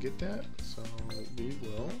 I can get that, so we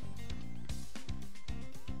will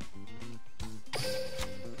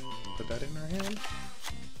put that in our hand.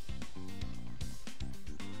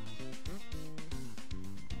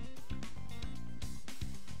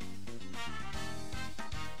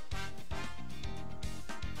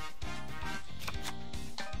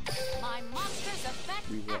 My monster's effect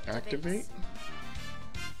We will activate.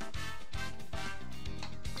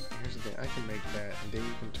 Here's the thing, I can make that, and then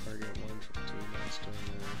you can target one from two monster.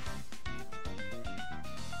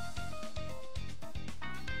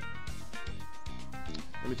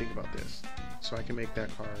 Let me think about this. So I can make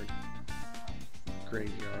that card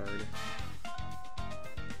graveyard.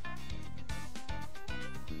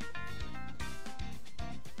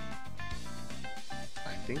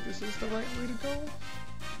 I think this is the right way to go.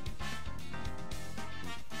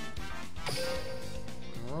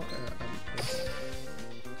 Well,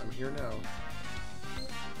 I'm here now.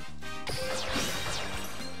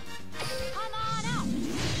 Come on out!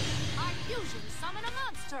 I fusion summon a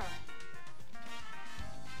monster!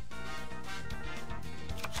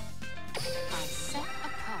 I set a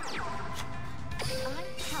card. I'm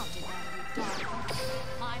counting on you, darling.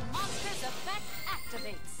 My monster's effect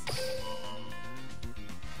activates.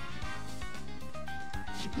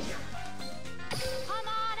 Come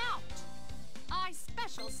on out! I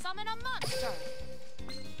special summon a monster!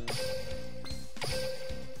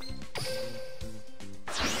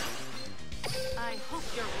 I hope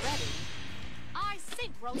you're ready. I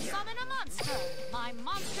synchro summon a monster. My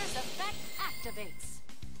monster's effect activates.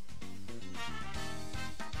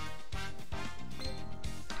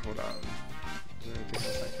 Hold on. Is there anything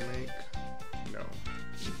else I can make? No.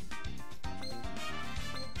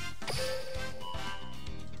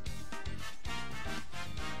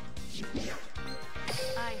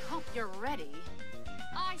 I hope you're ready.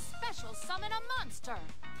 I special summon a monster.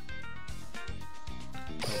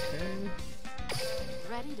 Okay.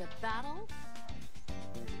 Ready to battle?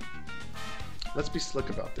 Let's be slick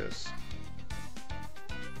about this.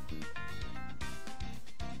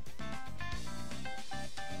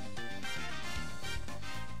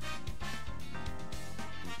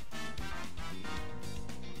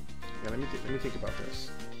 Yeah, let me think about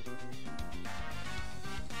this.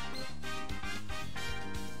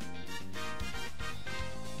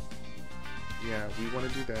 Yeah, we want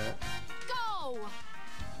to do that. Go!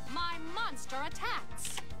 My monster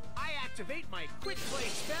attacks. I activate my quick play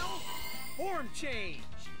spell, Form Change.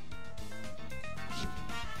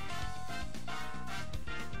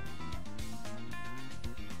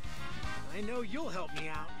 I know you'll help me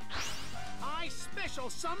out. I special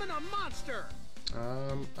summon a monster.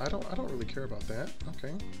 I don't really care about that.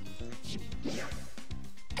 Okay.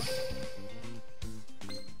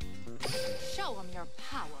 Show them your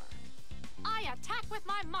power. I attack with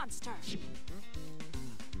my monster.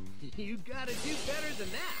 You gotta do better than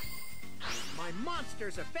that. My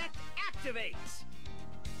monster's effect activates.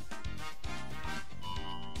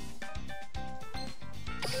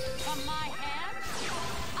 From my hand,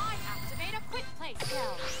 I activate a quick play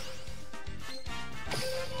spell.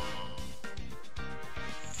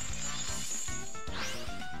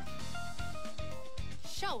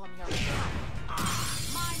 Show them your power.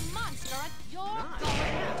 My monster, you're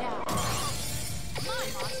going down. My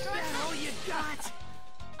monster, What the hell you got?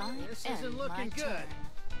 This isn't looking good. Turn.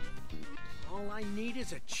 All I need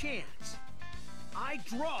is a chance. I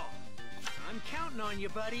draw. I'm counting on you,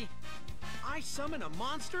 buddy. I summon a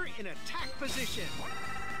monster in attack position.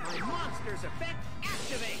 My monster's effect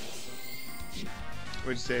activates.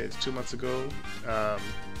 What'd you say? It's 2 months ago.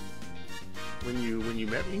 When you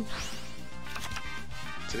met me.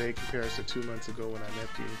 Today compares to 2 months ago when I met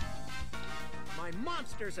you. My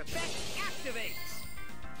monster's effect activates.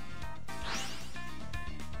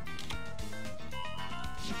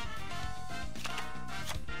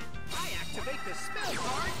 I activate the spell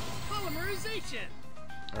card, Polymerization.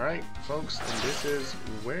 Alright, folks, and this is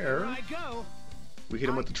where Here I go. we hit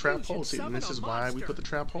him with the trap fusion hole. See, and this summon is a why we monster. put the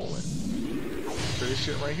trap hole in. So this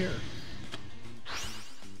shit right here.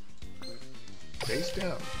 Face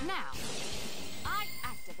down. Now, I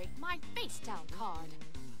activate my face down card.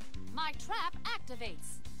 My trap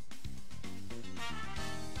activates.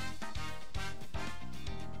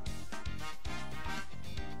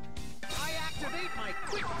 I activate my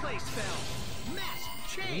quick play spell, Mass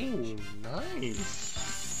Change. Ooh,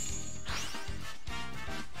 nice.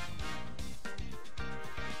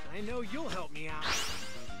 I know you'll help me out.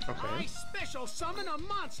 I Okay. special summon a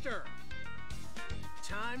monster.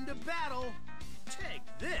 Time to battle. Take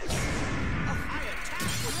this. I attack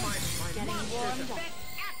with my Getting monster's warmed up. effect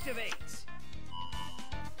activates.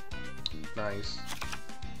 Nice.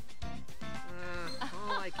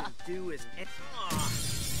 All I can do is.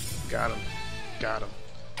 Got him. Got him.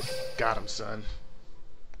 Got him, son.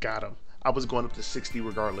 Got him. I was going up to 60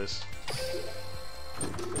 regardless.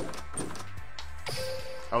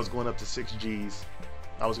 I was going up to 6 Gs.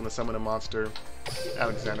 I was going to summon a monster.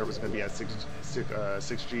 Alexander was going to be at 6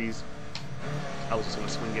 Gs. I was just going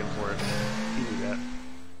to swing in for it. He knew that.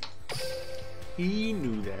 He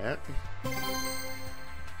knew that.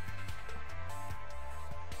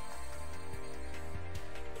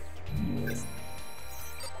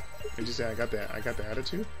 Did you say I got that? I got the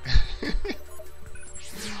attitude?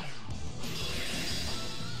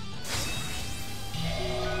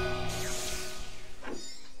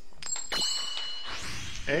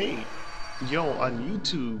 Hey, yo, on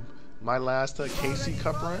YouTube, my last KC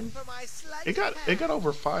Cup run, it got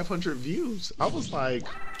over 500 views. I was like,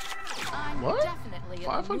 I'm what? definitely in the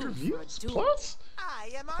 500 mood for a views duel. plus?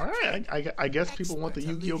 I am All right, I guess people want the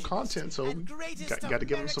Yu-Gi-Oh content, so we got to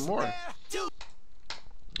give them some more.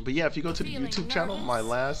 But yeah, if you go to the Feeling YouTube channel, my nervous?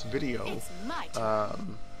 last video It's my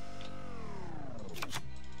turn.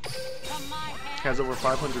 From my hand, has over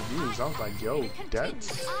 500 views. I was like, yo, continue.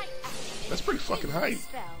 that's I activate that's pretty fucking a hype.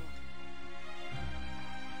 spell.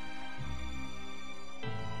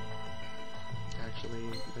 Actually,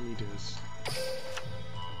 let me do this.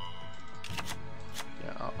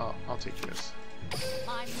 Yeah, I'll take this.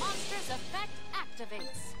 My monster's effect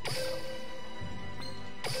activates.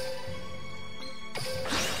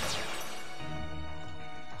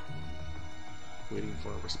 Waiting for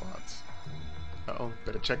a response. Uh-oh,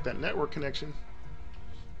 better check that network connection.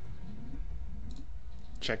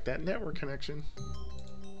 Check that network connection.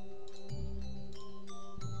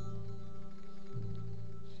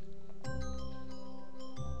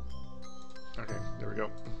 Okay, there we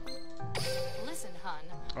go. Listen, hun.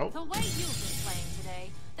 Oh. The way you've been playing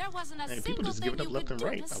today, there wasn't a Hey, single people just thing giving up you left could and do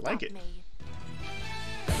right. to I like stop it. me.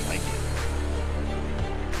 I like it.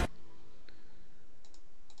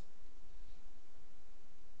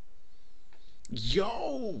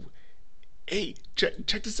 Yo! Hey,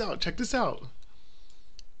 check this out. Check this out.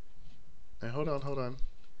 Hey, hold on.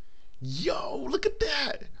 Yo, look at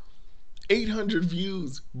that. 800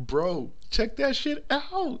 views. Bro, check that shit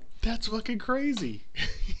out. That's fucking crazy.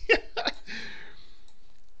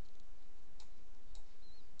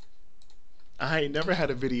 I ain't never had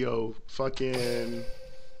a video fucking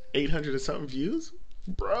 800 or something views.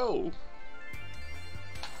 Bro.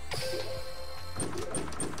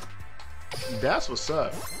 That's what's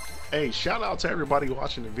up. Hey, shout out to everybody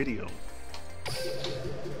watching the video.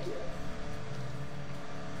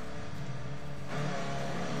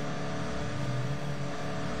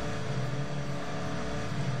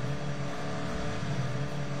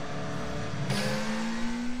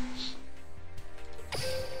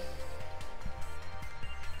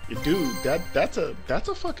 Dude, that's a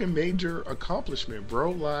fucking major accomplishment,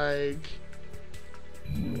 bro. Like,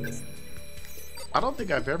 I don't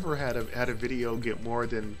think I've ever had a video get more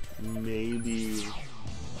than maybe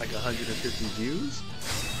like 150 views,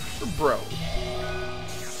 bro.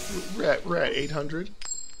 We're at 800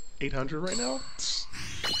 right now.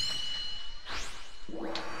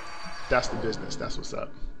 That's the business. That's what's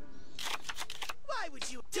up. Why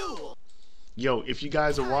would you duel? Yo, if you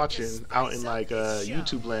guys are watching out in like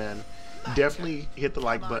YouTube land, definitely hit the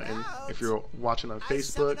like button. If you're watching on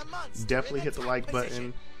Facebook, definitely hit the like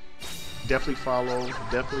button. Definitely follow,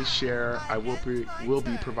 definitely share. I will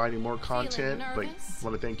be providing more content, but I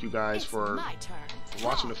want to thank you guys for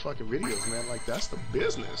watching the fucking videos, man. Like, that's the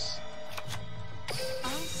business.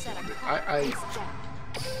 I'm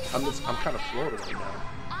kind of floating right now.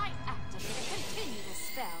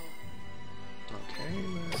 Okay,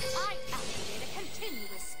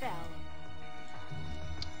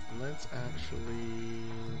 let's actually,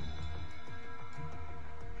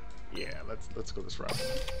 yeah, let's go this route.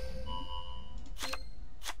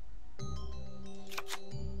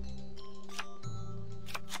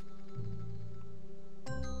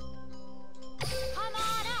 Come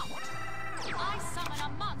on out! I summon a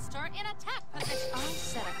monster in attack position. I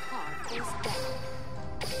set a card face down.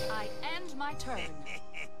 I end my turn.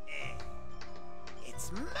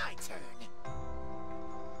 It's my turn.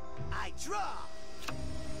 I draw.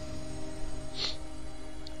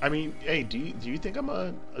 I mean, hey, do you think I'm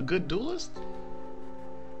a good duelist?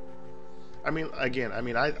 I mean, again,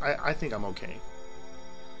 I think I'm okay.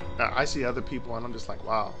 I see other people and I'm just like,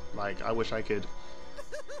 wow, like I wish I could.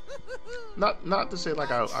 Not to say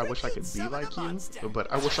like I wish I could be like you,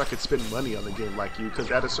 but I wish I could spend money on the game like you, because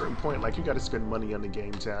at a certain point, like, you got to spend money on the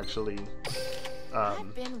game to actually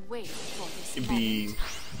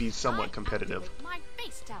be somewhat competitive.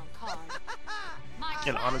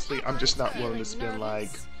 And honestly, I'm just not willing to spend like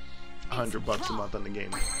 $100 a month on the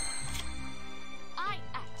game. I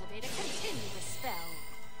activate a continuous spell.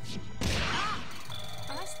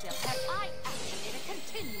 I activate a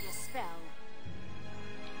continuous spell.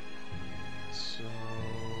 So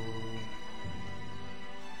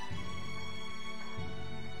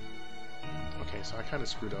okay, so I kind of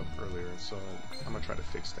screwed up earlier, so I'm gonna try to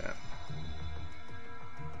fix that.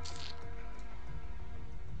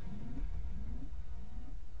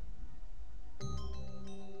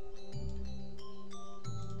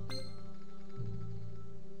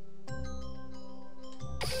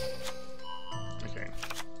 Okay.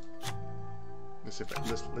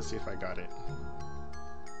 Let's see if I got it.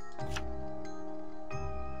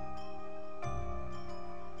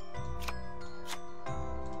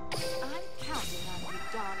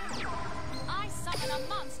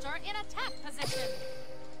 In attack position.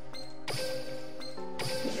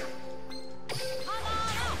 Come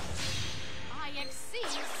on out! I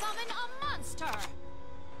exceed summon a monster.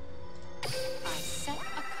 I set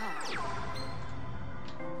a card.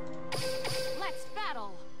 Let's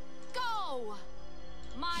battle. Go!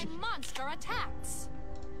 My monster attacks.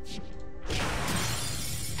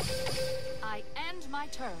 I end my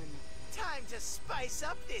turn. Time to spice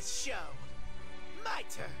up this show. My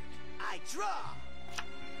turn. I draw.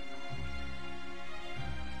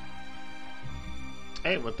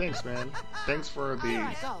 Hey, well, thanks, man. Thanks for the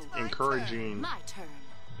encouraging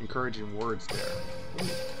words there.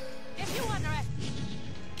 If you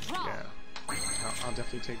draw. Yeah, I'll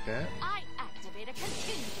definitely take that. I activate a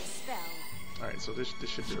continuous spell. All right, so this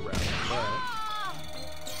should be a wrap. But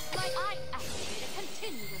like I activate a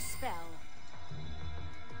continuous spell.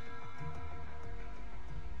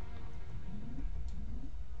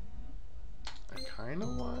 I kind of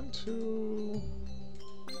want to.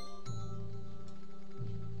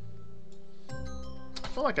 I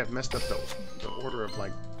feel like I've messed up the order of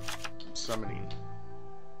like summoning.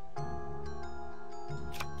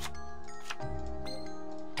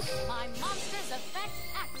 My monster's effect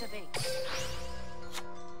activates.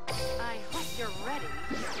 I hope you're ready.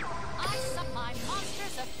 My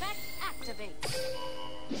monster's effect activates.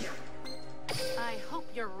 I hope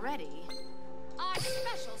you're ready. I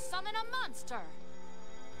special summon a monster.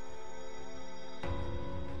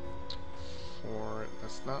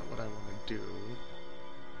 That's not what I want to do.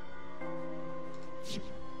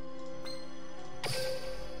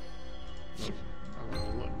 No, I want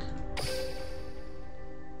to look.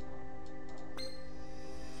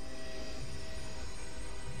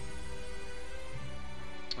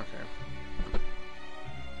 Okay.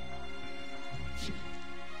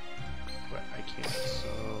 But I can't,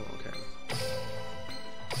 so okay.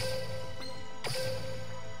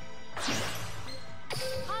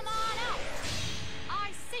 Come on out! I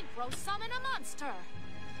synchro summon a monster.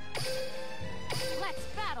 Let's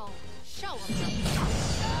battle. Show 'em your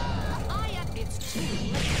I am. It's too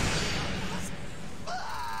late.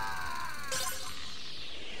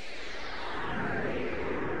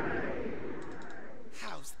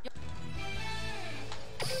 How's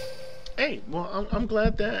Hey, well, I'm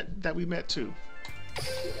glad that we met too.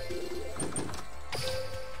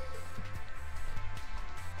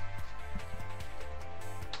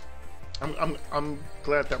 I'm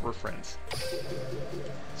glad that we're friends.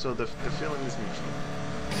 So the feeling is mutual.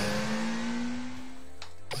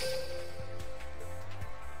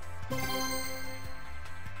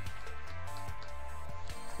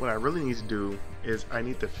 What I really need to do is I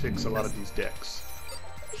need to fix a lot of these decks.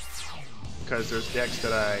 Because there's decks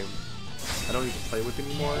that I don't even play with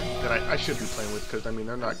anymore that I should be playing with, because I mean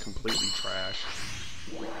they're not completely trash.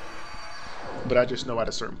 But I just know at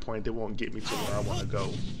a certain point they won't get me to where I want to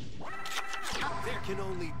go. there can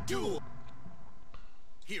only duel.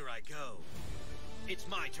 Here I go. It's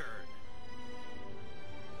my turn.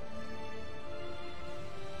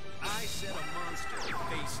 I set a monster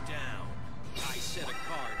face down. I set a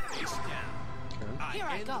card face down. Okay. Here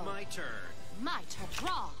I end go. my turn. My turn.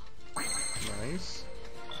 Draw. Nice.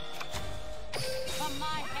 From my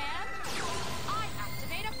hand, I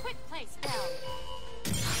activate a quick play spell.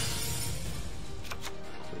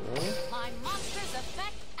 Cool. My monster's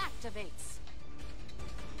effect activates.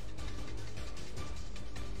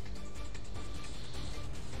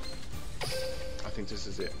 I think this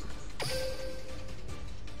is it.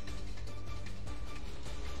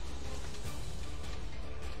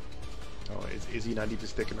 Oh, is he not even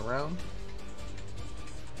sticking around?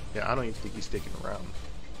 Yeah, I don't even think he's sticking around.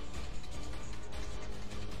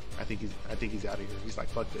 I think he's out of here. He's like,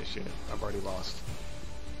 fuck this shit. I've already lost.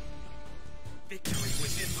 Victory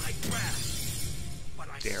was in my grasp. But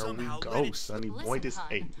I There we somehow go, let it Sonny. Listen, Boy, this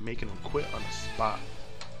hon. ain't making him quit on the spot.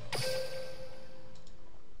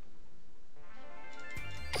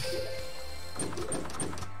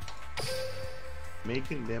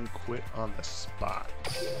 Making them quit on the spot.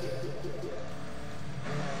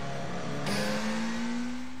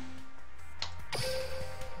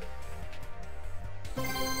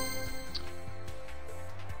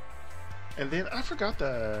 And then I forgot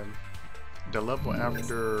the level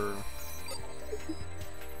after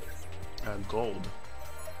gold.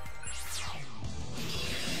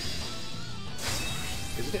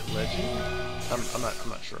 Isn't it legend? I'm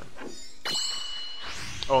not sure.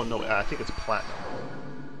 Oh no, I think it's platinum.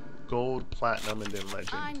 Gold, platinum, and then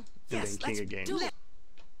legend, and then king of games.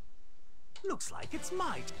 Looks like it's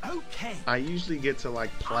might. Okay. I usually get to like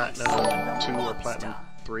platinum 2 or platinum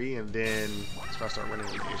 3, and then that's when I start running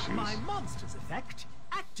into issues. My monster's effect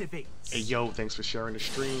activates. Hey yo, thanks for sharing the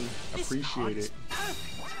stream. Appreciate it.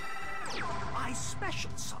 Perfect. I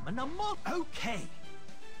special summon a mon. Okay.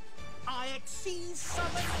 I exceed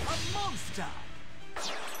summon a monster.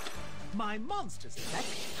 My monster's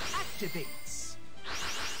effect activates.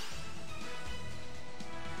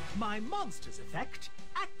 My monster's effect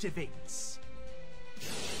activates.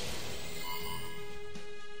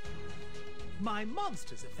 My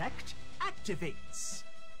monster's effect activates.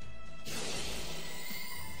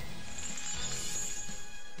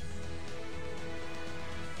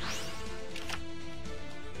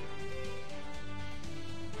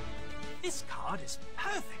 This card is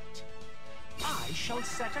perfect. I shall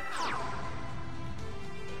set a card.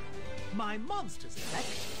 My monster's effect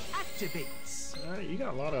activates. Alright, you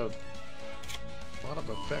got a lot of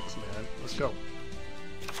effects, man. Let's go.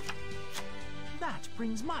 That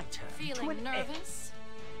brings my turn to Feeling an end. nervous?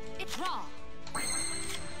 It's draw.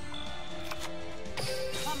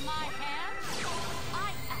 From my hand,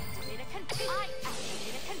 I activate a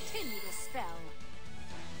continuous spell.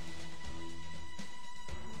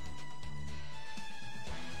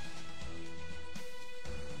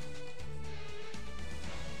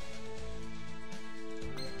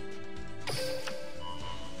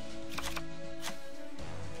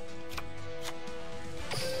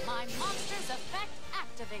 My monster's effect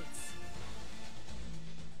activates.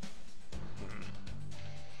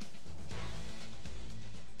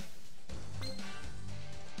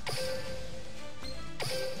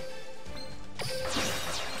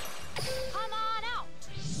 Come on out!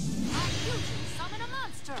 I usually summon a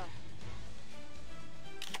monster.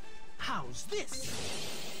 How's this?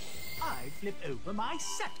 I flip over my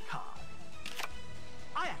set card.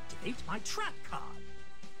 I activate my trap card.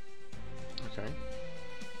 Okay.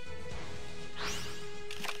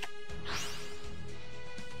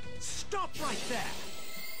 Stop right there!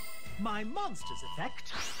 My monster's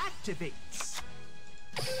effect activates.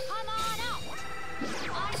 Come on out!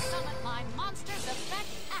 I summon my monster's effect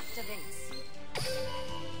activates.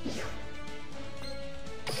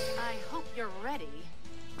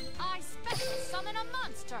 summon a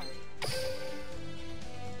monster.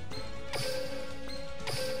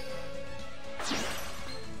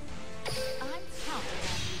 I'm counting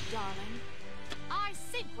on you, darling. I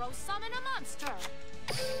synchro summon a monster.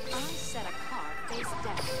 I set a card face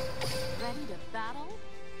down. Ready to battle?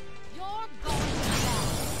 You're going to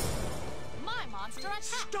battle. My monster attacks.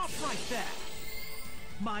 Stop right there!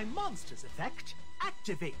 My monster's effect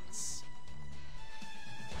activates.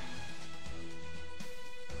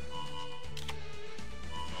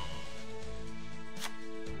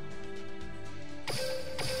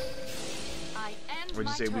 I end What'd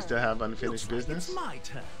my you say? turn. We still have unfinished Looks like business? it's my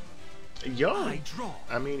turn. Yo, I draw.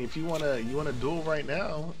 I mean, if you wanna duel right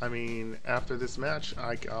now, I mean, after this match,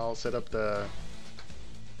 I'll set up the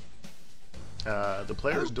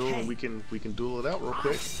players duel, and we can duel it out real I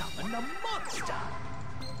quick. summon a monster.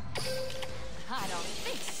 I don't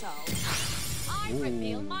think so. I Ooh,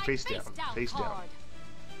 reveal my face down, face down. card.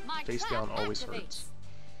 My Face trap down always activates. hurts.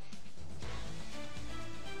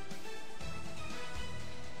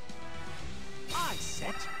 I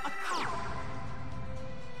set a card.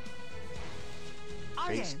 I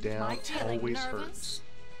Face end down my turn. Feeling always nervous? hurts.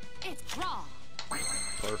 It's draw.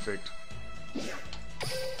 Perfect.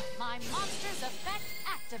 My monster's effect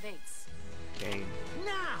activates. Game.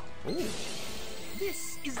 Now, Ooh.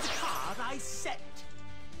 this is the card I set.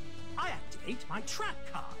 I activate my trap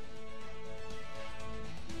card.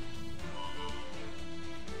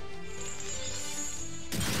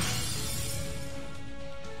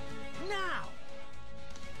 Now,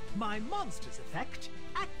 my monster's effect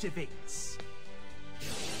activates.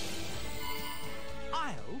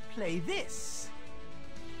 I'll play this.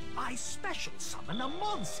 I special summon a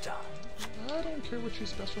monster. I don't care what you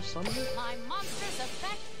special summon. My monster's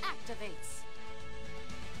effect activates.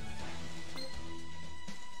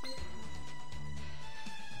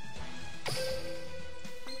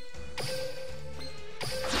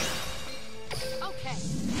 Okay.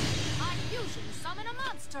 I fusion summon a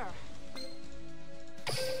monster.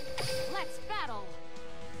 Let's battle.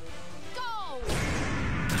 Go!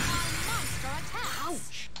 My monster attacks.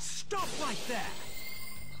 Ouch! Stop right there!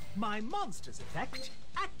 My monster's effect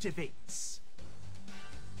activates.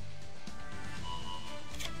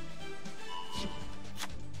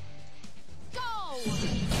 Go!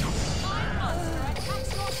 My monster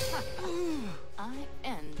attacks your... I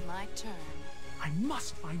end my turn. I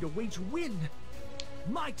must find a way to win.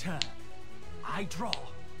 My turn. I draw.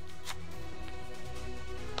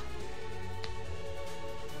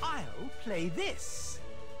 I'll play this.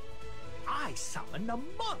 I summon a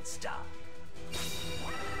monster.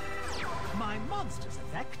 My monster's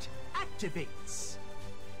effect activates.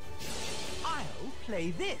 I'll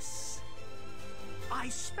play this. I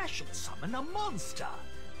special summon a monster.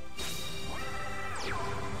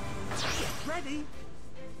 Get ready.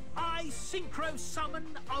 I synchro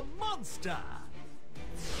summon a monster.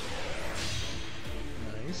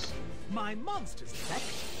 Nice. My monster's effect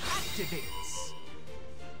activates.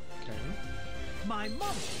 Okay. My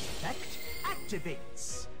monster's effect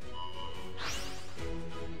activates.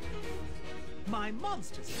 My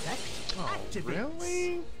monster's effect Oh, activates.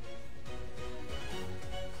 really?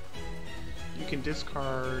 You can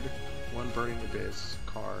discard one Burning Abyss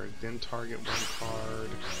card, then target one card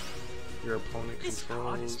your opponent This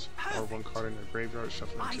card is controls, or one card in their graveyard,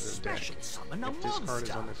 shuffle I into their deck. special summon a If this card is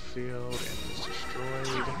monster. on the field and is destroyed,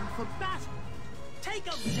 Time for battle. Take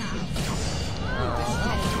 'em down.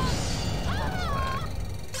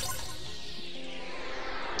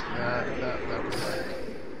 flag. That was like.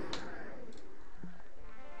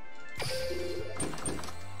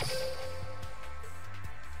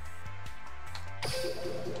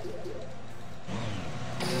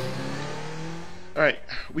 All right,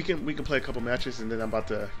 we can play a couple matches, and then I'm about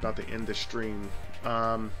to end the stream.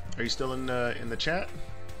 Are you still in the chat?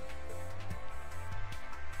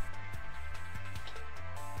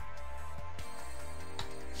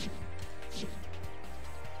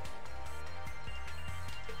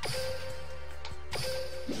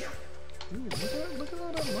 Ooh, look at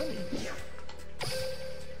all that money.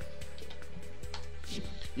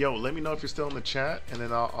 Yo, let me know if you're still in the chat, and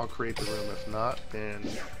then I'll create the room. If not, then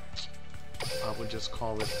I would just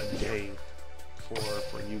call it a day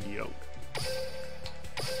for Yu-Gi-Oh!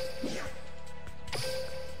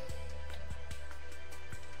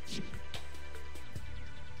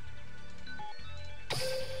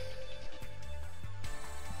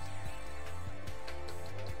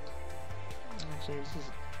 Actually,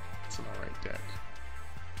 it's an alright deck.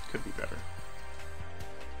 Could be better.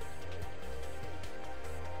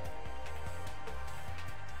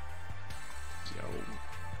 Yo,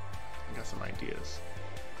 I got some ideas.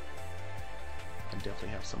 I definitely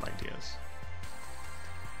have some ideas.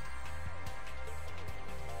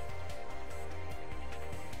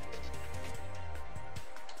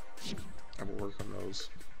 I will work on those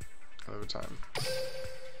another time.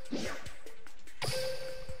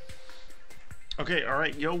 Okay,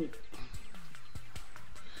 alright, yo.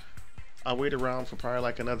 I'll wait around for probably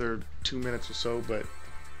like another 2 minutes or so, but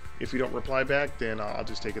if you don't reply back, then I'll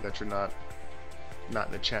just take it that you're not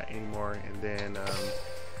in the chat anymore, and then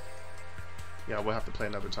yeah, we'll have to play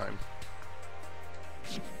another time.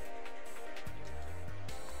 You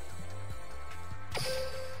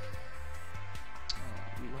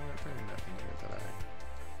know what? There ain't nothing here that I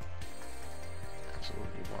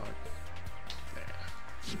absolutely want. Nah.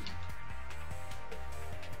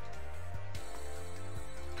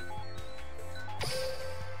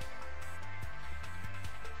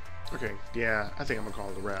 Okay, yeah, I think I'm gonna call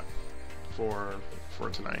it a wrap for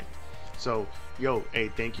tonight. So, yo, hey,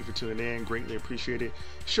 thank you for tuning in. Greatly appreciate it.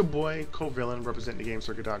 It's your boy, Covillen, representing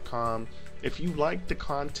thegamecircuit.com. If you like the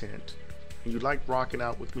content and you like rocking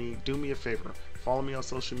out with me, do me a favor. Follow me on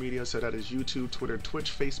social media. So that is YouTube, Twitter,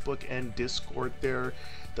 Twitch, Facebook, and Discord there.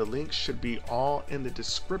 The links should be all in the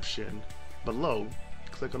description below.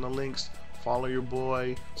 Click on the links. Follow your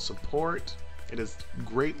boy. Support. It is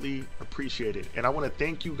greatly appreciated. And I want to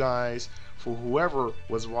thank you guys for whoever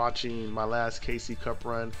was watching my last KC Cup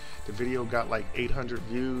run. The video got like 800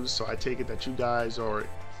 views, so I take it that you guys are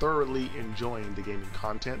thoroughly enjoying the gaming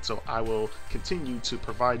content. So I will continue to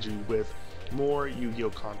provide you with more Yu-Gi-Oh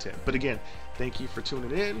content. But again, thank you for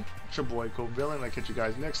tuning in. It's your boy Covillen. I'll catch you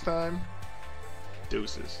guys next time.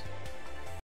 Deuces.